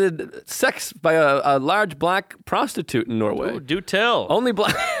solicited sex by a large black prostitute in Norway. Ooh, do tell. Only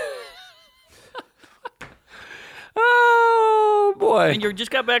black. Oh boy! And you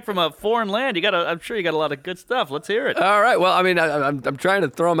just got back from a foreign land. I'm sure you got a lot of good stuff. Let's hear it. All right. Well, I mean, I'm trying to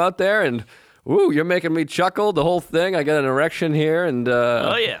throw them out there, and you're making me chuckle. The whole thing. I got an erection here, and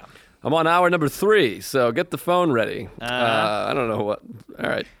oh yeah. I'm on hour number 3, so get the phone ready. I don't know what. All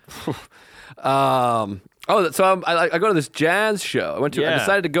right. So I go to this jazz show. I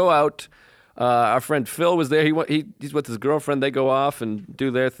decided to go out. Our friend Phil was there. He's with his girlfriend. They go off and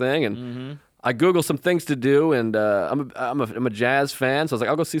do their thing, and I Google some things to do. And I'm a jazz fan, so I was like,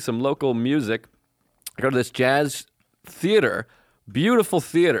 I'll go see some local music. I go to this jazz theater. Beautiful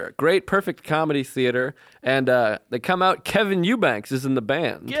theater, great, perfect comedy theater, and they come out. Kevin Eubanks is in the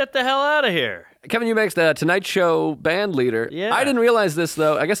band. Get the hell out of here! Kevin Eubanks, the Tonight Show band leader. Yeah. I didn't realize this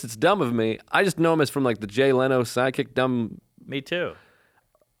though. I guess it's dumb of me. I just know him as from like the Jay Leno sidekick. Dumb. Me too.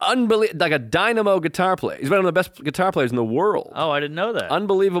 Like a dynamo guitar player. He's one of the best guitar players in the world. Oh, I didn't know that.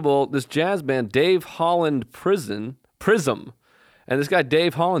 Unbelievable. This jazz band, Dave Holland Prism, and this guy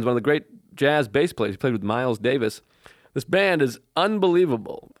Dave Holland's one of the great jazz bass players. He played with Miles Davis. This band is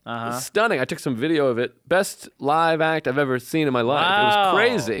unbelievable. It's stunning. I took some video of it. Best live act I've ever seen in my life. Wow. It was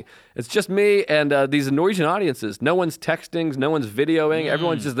crazy. It's just me and these Norwegian audiences. No one's texting. No one's videoing.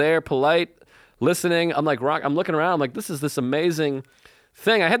 Everyone's just there, polite, listening. I'm like, I'm looking around. I'm like, this is this amazing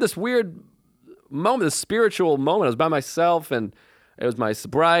thing. I had this weird moment, this spiritual moment. I was by myself, and it was my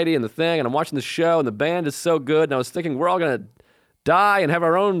sobriety and the thing, and I'm watching the show, and the band is so good. And I was thinking, we're all going to die and have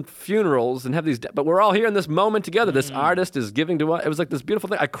our own funerals and have these, but we're all here in this moment together. This artist is giving to us. It was like this beautiful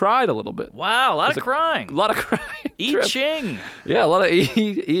thing. I cried a little bit. Wow, a lot of crying. A lot of crying. I Ching. Yeah, a lot of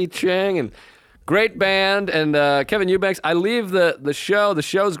I Ching and great band and Kevin Eubanks. I leave the show. The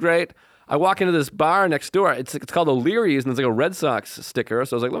show's great. I walk into this bar next door. It's called O'Leary's, and it's like a Red Sox sticker.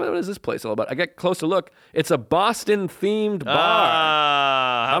 So I was like, what is this place all about? I get close to look. It's a Boston-themed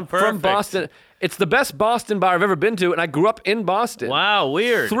bar. I'm from Boston. It's the best Boston bar I've ever been to, and I grew up in Boston. Wow,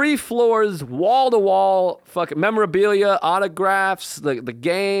 weird. 3 floors, wall-to-wall, fucking memorabilia, autographs, the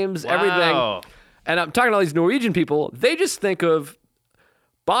games, everything. And I'm talking to all these Norwegian people. They just think of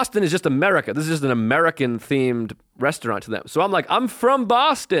Boston is just America. This is just an American-themed restaurant to them. So I'm like, I'm from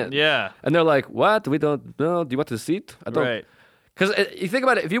Boston. Yeah. And they're like, what? We don't know. Do you want to seat? I don't. Right. Because you think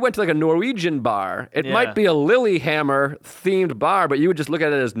about it, if you went to like a Norwegian bar, it might be a Lillehammer-themed bar, but you would just look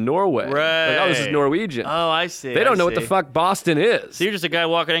at it as Norway. Right. Like, oh, this is Norwegian. Oh, I see. They don't know what the fuck Boston is. So you're just a guy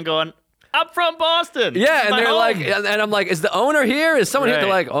walking in going, I'm from Boston. Yeah, and they're home. like, and I'm like, is the owner here? Is someone here? They're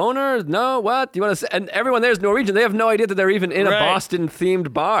like, owner? No, what? Do you want to say? And everyone there is Norwegian. They have no idea that they're even in a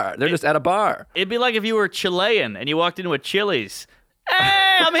Boston-themed bar. They're just at a bar. It'd be like if you were Chilean and you walked into a Chili's.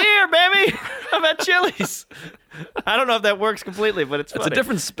 Hey, I'm here, baby. I'm at Chili's. I don't know if that works completely, but it's funny. It's a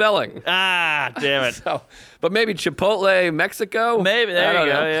different spelling. Ah, damn it. But maybe Chipotle, Mexico? Maybe, there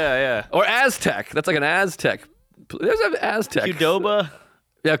you go. Yeah. Or Aztec. That's like an Aztec. There's an Aztec. Qdoba?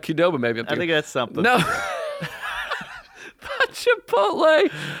 Yeah, Qdoba maybe. I think that's something. No. Chipotle.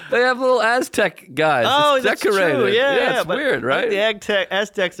 They have little Aztec guys. Oh, it's that's decorated. true. Yeah, it's but weird, right? The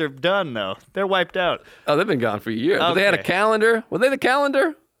Aztecs are done, though. They're wiped out. Oh, they've been gone for years. Okay. But they had a calendar. Were they the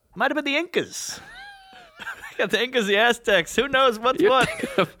calendar? Might have been the Incas. Got the Incas, the Aztecs. Who knows what's what?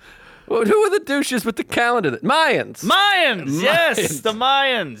 Well, who were the douches with the calendar? Mayans. Yes, the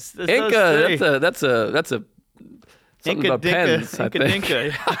Mayans. There's Inca. That's a something Inca about Dinka. pens. I Inca think.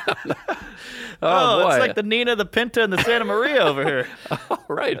 Dinka. Oh, boy. It's like the Nina, the Pinta, and the Santa Maria over here.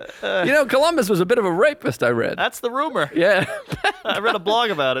 Right. Columbus was a bit of a rapist, I read. That's the rumor. Yeah. I read a blog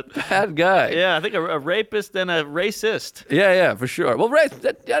about it. Bad guy. Yeah, I think a rapist and a racist. Yeah, for sure. Well, I don't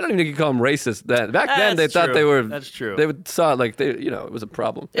even think you could call them racist then. Back then, they thought they were. That's true. They saw it like it was a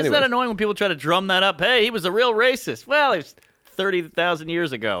problem. Isn't that annoying when people try to drum that up? Hey, he was a real racist. Well, he was 30,000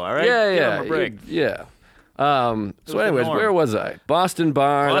 years ago, all right? Give him a break. Yeah. So anyways, where was I? Boston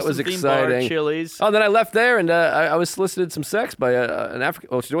bar. That was exciting. Bar, Chili's. Oh, then I left there and I was solicited some sex by an African.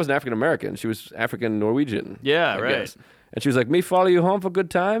 Well, she wasn't African American. She was African Norwegian. Yeah, I right. guess. And she was like, "Me follow you home for a good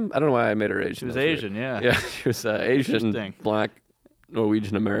time." I don't know why I made her Asian. She was Asian, yeah. Yeah, she was Asian, black,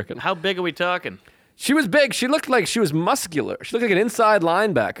 Norwegian American. How big are we talking? She was big. She looked like she was muscular. She looked like an inside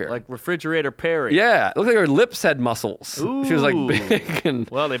linebacker. Like Refrigerator Perry. Yeah, it looked like her lips had muscles. Ooh. She was like big and.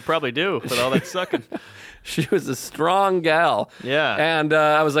 Well, they probably do with all that sucking. She was a strong gal. Yeah. And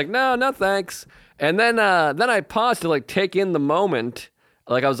I was like, no, thanks. And then I paused to like take in the moment.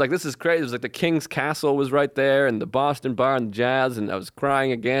 Like I was like, this is crazy. It was like the King's Castle was right there, and the Boston Bar and the Jazz, and I was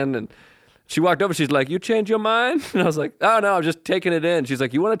crying again. And she walked over. She's like, "You changed your mind?" And I was like, "Oh no, I'm just taking it in." She's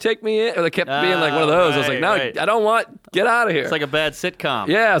like, "You want to take me in?" Or they kept being like one of those. I was like, "No, I don't want. Get out of here." It's like a bad sitcom.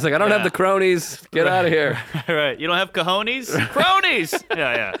 Yeah, I was like, "I don't have the cronies. Get out of here." Right. You don't have cojones? Cronies.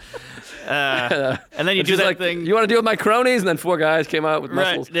 Yeah. And then you do that thing. You want to deal with my cronies? And then 4 guys came out with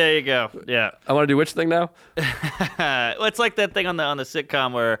muscles. Right. There you go. Yeah. I want to do which thing now? Well, it's like that thing on the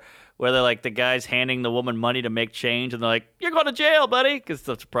sitcom where they're like the guy's handing the woman money to make change, and they're like, "You're going to jail, buddy," because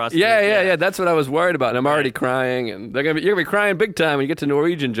it's a prostitute. Yeah. That's what I was worried about. And I'm already crying, and you're gonna be crying big time when you get to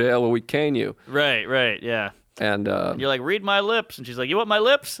Norwegian jail where we cane you. Right. Yeah. And you're like, "Read my lips," and she's like, "You want my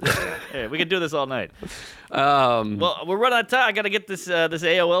lips?" Yeah, we can do this all night. Well, we're running out of time. I got to get this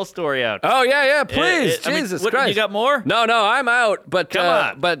AOL story out. Oh yeah, please, Jesus Christ! You got more? No, I'm out. But come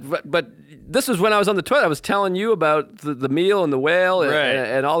on. But this was when I was on the toilet. I was telling you about the meal and the whale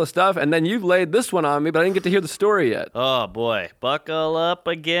and all the stuff, and then you laid this one on me, but I didn't get to hear the story yet. Oh boy, buckle up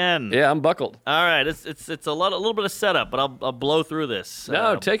again. Yeah, I'm buckled. All right, it's a little bit of setup, but I'll blow through this.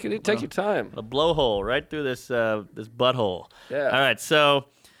 No, take your time. A blowhole right through this butthole. Yeah. All right, so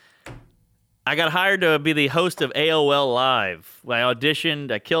I got hired to be the host of AOL Live. I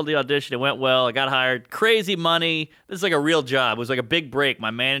auditioned. I killed the audition. It went well. I got hired. Crazy money. This is like a real job. It was like a big break.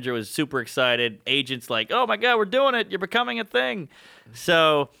 My manager was super excited. Agents like, "Oh my God, we're doing it. You're becoming a thing."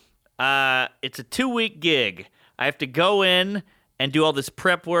 So it's a 2-week gig. I have to go in and do all this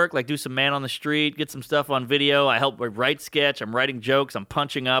prep work, like do some man on the street, get some stuff on video. I help write sketch. I'm writing jokes. I'm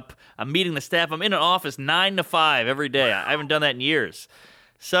punching up. I'm meeting the staff. I'm in an office 9 to 5 every day. I haven't done that in years.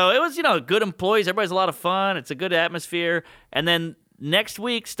 So it was, good employees. Everybody's a lot of fun. It's a good atmosphere. And then next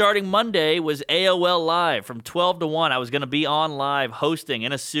week, starting Monday, was AOL Live from 12 to 1. I was going to be on live hosting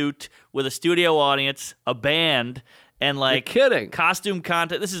in a suit with a studio audience, a band, and like You're kidding. Costume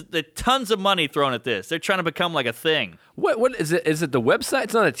contest. This is the tons of money thrown at this. They're trying to become like a thing. What is it? Is it the website?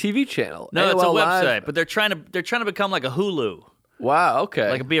 It's not a TV channel. No, it's a AOL website, Live? but they're trying to become like a Hulu. Wow. Okay.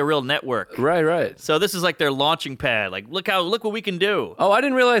 Like be a real network. Right. So this is like their launching pad. Like look what we can do. Oh, I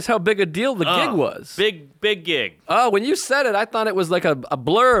didn't realize how big a deal the gig was. Big gig. Oh, when you said it, I thought it was like a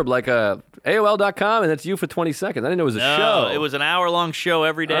blurb, like a AOL.com, and it's you for 20 seconds. I didn't know it was a show. It was an hour-long show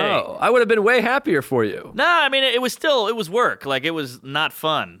every day. Oh, I would have been way happier for you. No, I mean, it was work. Like, it was not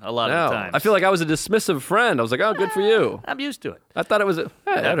fun a lot of the time. I feel like I was a dismissive friend. I was like, oh, good for you. I'm used to it. I thought it was that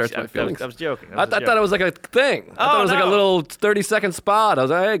hurts my feelings. I was joking. I thought it was like a thing. I thought it was like a little 30-second spot. I was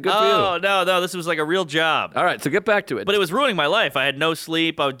like, hey, good for you. Oh, no, this was like a real job. All right, so get back to it. But it was ruining my life. I had no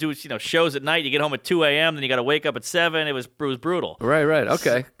sleep. I would do shows at night. You get home at 2 a.m., then you got to wake up at 7. It was brutal. Right.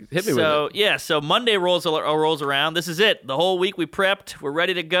 Okay. Hit me with it. Yeah, so Monday rolls around. This is it. The whole week we prepped. We're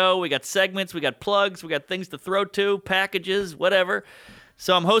ready to go. We got segments. We got plugs. We got things to throw to, packages, whatever.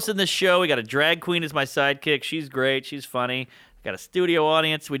 So I'm hosting this show. We got a drag queen as my sidekick. She's great. She's funny. Got a studio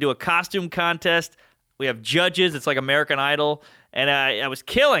audience. We do a costume contest. We have judges. It's like American Idol. And I was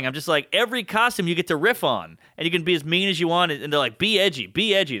killing. I'm just like, every costume you get to riff on. And you can be as mean as you want. And they're like, be edgy,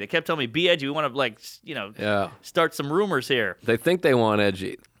 be edgy. They kept telling me, be edgy. We want to, start some rumors here. They think they want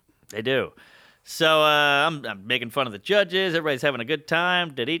edgy. They do. So I'm making fun of the judges. Everybody's having a good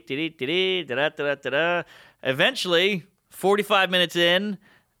time. Eventually, 45 minutes in,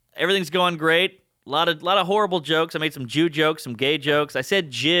 everything's going great. A lot of horrible jokes. I made some Jew jokes, some gay jokes. I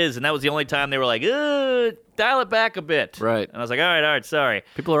said jizz, and that was the only time they were like, dial it back a bit. Right. And I was like, all right, sorry.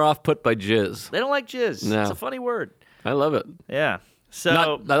 People are off put by jizz. They don't like jizz. No. It's a funny word. I love it. Yeah.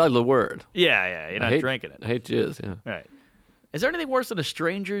 So I like the word. Yeah. You're not drinking it. I hate jizz, yeah. Right. Is there anything worse than a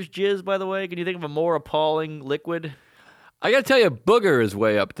stranger's jizz, by the way? Can you think of a more appalling liquid? I got to tell you, booger is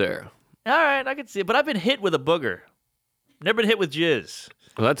way up there. All right, I can see it. But I've been hit with a booger. Never been hit with jizz.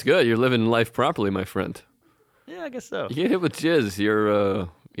 Well, that's good. You're living life properly, my friend. Yeah, I guess so. You get hit with jizz, you're,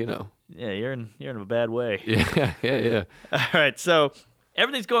 Yeah, you're in a bad way. Yeah. All right, so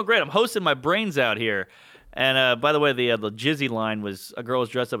everything's going great. I'm hosting my brains out here. And by the way, the jizzy line was a girl was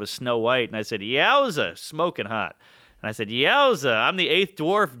dressed up as Snow White, and I said, "Yowza, smoking hot." And I said, "Yowza, I'm the 8th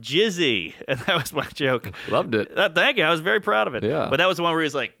dwarf, Jizzy." And that was my joke. Loved it. Thank you. I was very proud of it. Yeah. But that was the one where he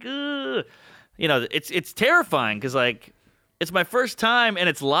was like, ugh. It's terrifying because, like, it's my first time and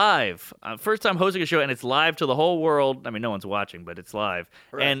it's live. First time hosting a show and it's live to the whole world. I mean, no one's watching, but it's live.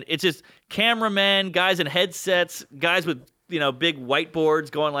 Right. And it's just cameramen, guys in headsets, guys with, big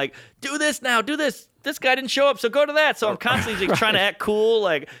whiteboards going like, do this now, do this. This guy didn't show up, so go to that. So I'm constantly trying to act cool,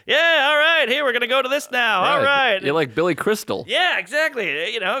 like, yeah, all right, here, we're going to go to this now. All right. You're like Billy Crystal. Yeah,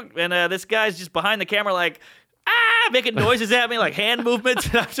 exactly. And this guy's just behind the camera like, making noises at me, like hand movements.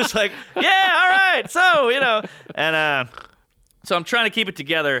 And I'm just like, yeah, all right. So, and so I'm trying to keep it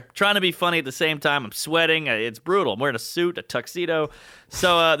together, trying to be funny at the same time. I'm sweating. It's brutal. I'm wearing a suit, a tuxedo.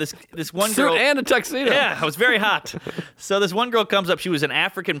 So this one girl. Suit and a tuxedo. Yeah, I was very hot. So this one girl comes up. She was an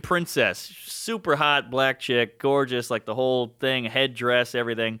African princess, super hot black chick, gorgeous, like the whole thing, headdress,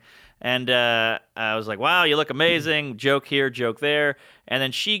 everything. And I was like, wow, you look amazing. Joke here, joke there. And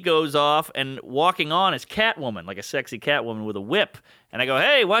then she goes off and walking on is Catwoman, like a sexy Catwoman with a whip. And I go,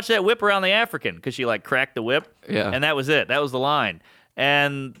 hey, watch that whip around the African, because she like cracked the whip. Yeah. And that was it. That was the line.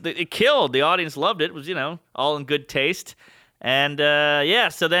 And it killed. The audience loved it. It was, all in good taste. And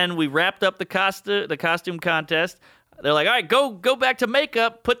so then we wrapped up the costume contest. They're like, all right, go back to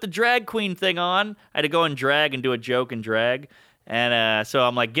makeup. Put the drag queen thing on. I had to go in drag and do a joke in drag. And so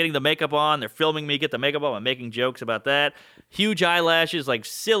I'm like getting the makeup on. They're filming me get the makeup on. I'm making jokes about that. Huge eyelashes, like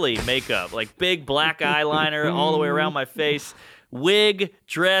silly makeup, like big black eyeliner all the way around my face. Wig,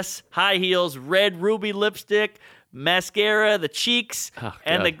 dress, high heels, red ruby lipstick, mascara, the cheeks. Oh,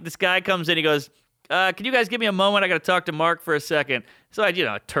 and this guy comes in. He goes, can you guys give me a moment? I got to talk to Mark for a second. So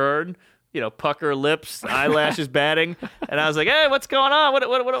I, turn, pucker lips, eyelashes batting. And I was like, hey, what's going on?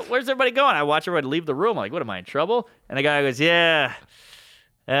 Where's everybody going? I watch everybody leave the room. I'm like, what, am I in trouble? And the guy goes, yeah,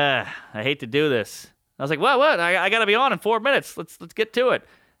 I hate to do this. I was like, what? I got to be on in 4 minutes. Let's get to it.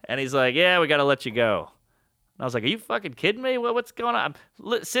 And he's like, yeah, we got to let you go. And I was like, are you fucking kidding me? What's going on?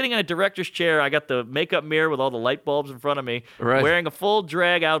 I'm sitting in a director's chair. I got the makeup mirror with all the light bulbs in front of me, wearing a full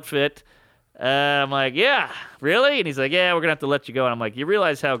drag outfit. I'm like, yeah, really? And he's like, yeah, we're going to have to let you go. And I'm like, you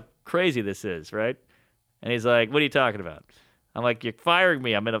realize how crazy this is, right? And he's like, what are you talking about? I'm like, you're firing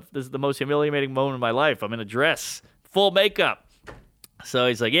me. This is the most humiliating moment of my life. I'm in a dress, full makeup. So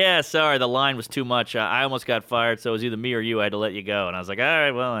he's like, yeah, sorry, the line was too much. I almost got fired, so it was either me or you. I had to let you go. And I was like, all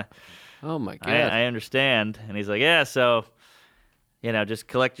right, well, oh my God, I understand. And he's like, yeah, so, just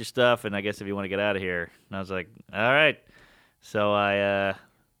collect your stuff, and I guess if you want to get out of here. And I was like, all right. So I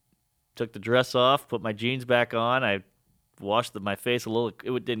took the dress off, put my jeans back on. I washed my face a little.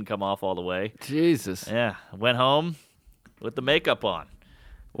 It didn't come off all the way. Jesus. Yeah. I went home with the makeup on.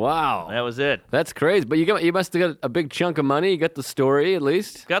 Wow. That was it. That's crazy. But you must have got a big chunk of money. You got the story, at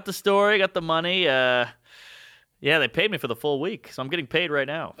least? Got the story, got the money. Yeah, they paid me for the full week, so I'm getting paid right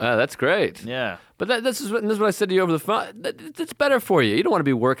now. That's great. Yeah. But this is what I said to you over the phone. It's better for you. You don't want to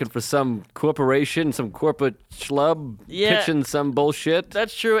be working for some corporation, some corporate schlub pitching some bullshit.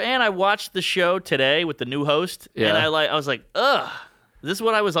 That's true. And I watched the show today with the new host, and I was like, ugh. Is this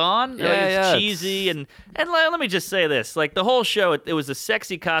what I was on? Yeah, it's cheesy, and let me just say this: like the whole show, it was a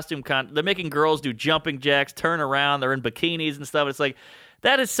sexy costume they're making girls do jumping jacks, turn around, they're in bikinis and stuff. It's like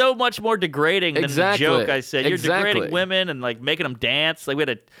that is so much more degrading than the joke I said. You're degrading women and like making them dance. Like we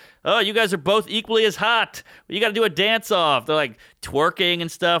had you guys are both equally as hot. You got to do a dance off. They're like twerking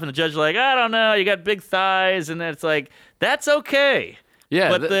and stuff, and the judge is like, I don't know, you got big thighs, and then it's like that's okay. Yeah,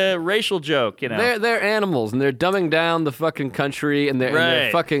 but the racial joke, they're animals, and they're dumbing down the fucking country, and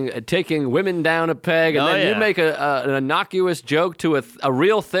they're fucking taking women down a peg, and then you make an innocuous joke to a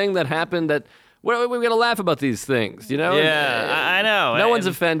real thing that happened. That we're gonna laugh about these things, Yeah, I know. No one's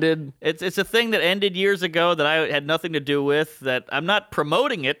offended. It's a thing that ended years ago that I had nothing to do with. That I'm not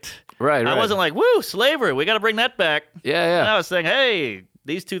promoting it. Right. I wasn't like, woo, slavery. We got to bring that back. Yeah. And I was saying, hey,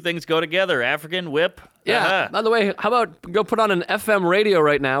 these two things go together. African whip. Yeah. By the way, how about go put on an FM radio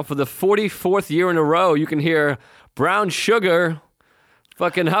right now for the 44th year in a row? You can hear Brown Sugar.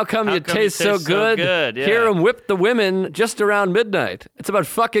 Fucking how come you taste so good? Yeah. Hear him whip the women just around midnight. It's about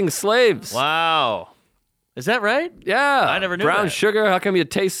fucking slaves. Wow. Is that right? Yeah. I never knew Brown that. Sugar, how come you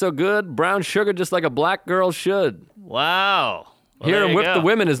taste so good? Brown sugar just like a black girl should. Wow. Well, Hear him whip go. the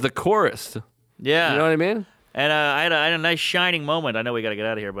women is the chorus. Yeah. You know what I mean? And I had a nice shining moment. I know we got to get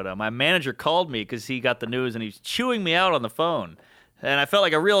out of here, but my manager called me because he got the news and he's chewing me out on the phone. And I felt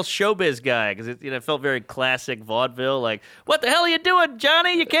like a real showbiz guy because it felt very classic vaudeville. Like, what the hell are you doing,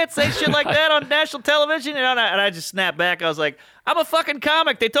 Johnny? You can't say shit like that on national television. And I just snapped back. I was like, I'm a fucking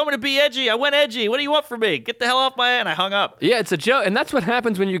comic. They told me to be edgy. I went edgy. What do you want from me? Get the hell off my head. And I hung up. Yeah, it's a joke. And that's what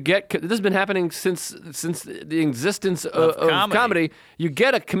happens when you get... This has been happening since the existence of comedy. You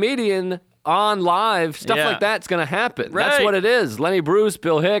get a comedian on live, stuff like that's going to happen. Right. That's what it is. Lenny Bruce,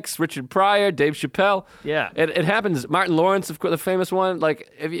 Bill Hicks, Richard Pryor, Dave Chappelle. Yeah. It happens. Martin Lawrence, of course, the famous one.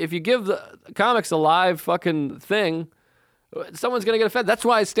 Like, if you give the comics a live fucking thing, someone's going to get offended. That's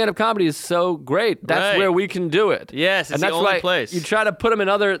why stand-up comedy is so great. That's where we can do it. Yes, it's and the that's only why place. You try to put them in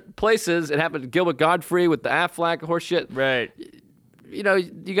other places. It happened to Gilbert Gottfried with the Aflac horse shit. Right. You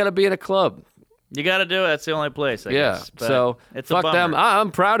got to be in a club. You got to do it. That's the only place, I guess. But so it's fuck a bummer. them. I'm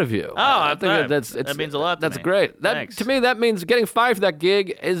proud of you. Oh, I think that means a lot to That's me. great. Thanks. To me, that means getting fired for that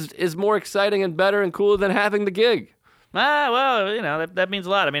gig is more exciting and better and cooler than having the gig. Well, that means a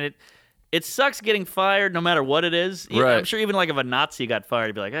lot. I mean, it sucks getting fired no matter what it is. Right. I'm sure even like if a Nazi got fired,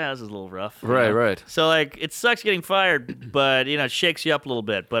 you'd be like, this is a little rough. Right. So like, it sucks getting fired, but it shakes you up a little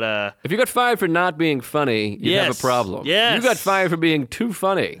bit. But if you got fired for not being funny, you have a problem. Yes. You got fired for being too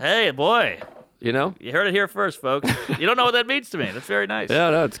funny. Hey, boy. You know? You heard it here first, folks. You don't know what that means to me. That's very nice.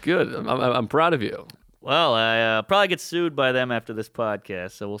 Yeah, no, it's good. I'm proud of you. Well, I probably get sued by them after this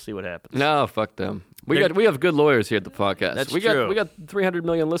podcast, so we'll see what happens. No, fuck them. We have good lawyers here at the podcast. That's true. We got 300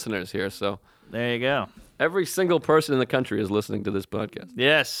 million listeners here, so there you go. Every single person in the country is listening to this podcast.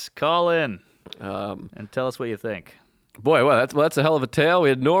 Yes, call in and tell us what you think. Boy, that's a hell of a tale. We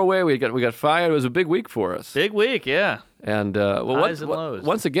had Norway. We got fired. It was a big week for us. Big week, yeah. And highs and lows.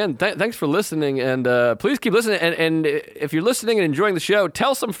 Once again, thanks for listening, and please keep listening. And if you're listening and enjoying the show,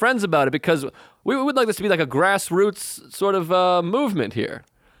 tell some friends about it because we would like this to be like a grassroots sort of movement here.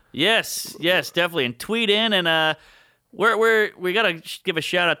 Yes, definitely. And tweet in, and we gotta give a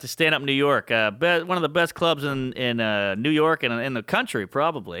shout out to Stand Up New York, one of the best clubs in New York and in the country,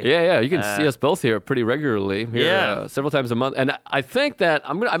 probably. Yeah. You can see us both here pretty regularly. Here, several times a month. And I think that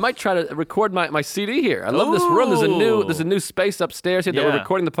I might try to record my CD here. I love this room. There's a new space upstairs here that we're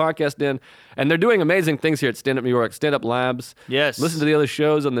recording the podcast in, and they're doing amazing things here at Stand Up New York, Stand Up Labs. Yes. Listen to the other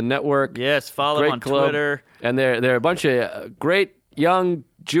shows on the network. Yes. Follow them on Twitter. And they're a bunch of great young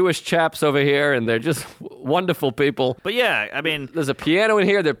Jewish chaps over here, and they're just wonderful people. But yeah, I mean, there's a piano in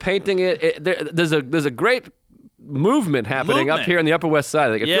here. They're painting it. There's a great movement happening up here in the Upper West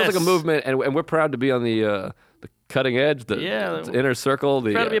Side. Like, it feels like a movement, and we're proud to be on the cutting edge, the inner circle.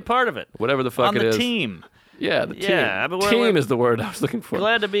 Proud to be a part of it. Whatever the fuck on it the is. team. Yeah, the team. Yeah, but team is the word I was looking for.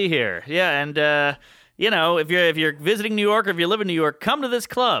 Glad to be here. Yeah, and if you're visiting New York or if you live in New York, come to this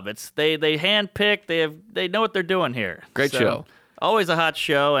club. They handpick. They know what they're doing here. Great show. Always a hot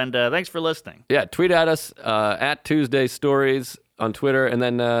show, and thanks for listening. Yeah, tweet at us at Tuesday Stories on Twitter, and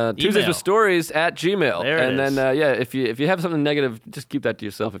then Tuesdays with Stories at Gmail. There it is. Then if you have something negative, just keep that to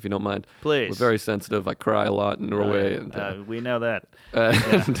yourself if you don't mind. Please. We're very sensitive. I cry a lot in Norway. And, we know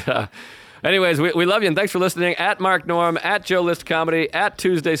that. Anyways, we love you, and thanks for listening. At Mark Norm, at Joe List Comedy, at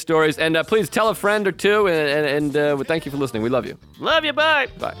Tuesday Stories, and please tell a friend or two, and thank you for listening. We love you. Love you. Bye.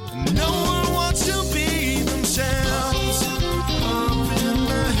 Bye.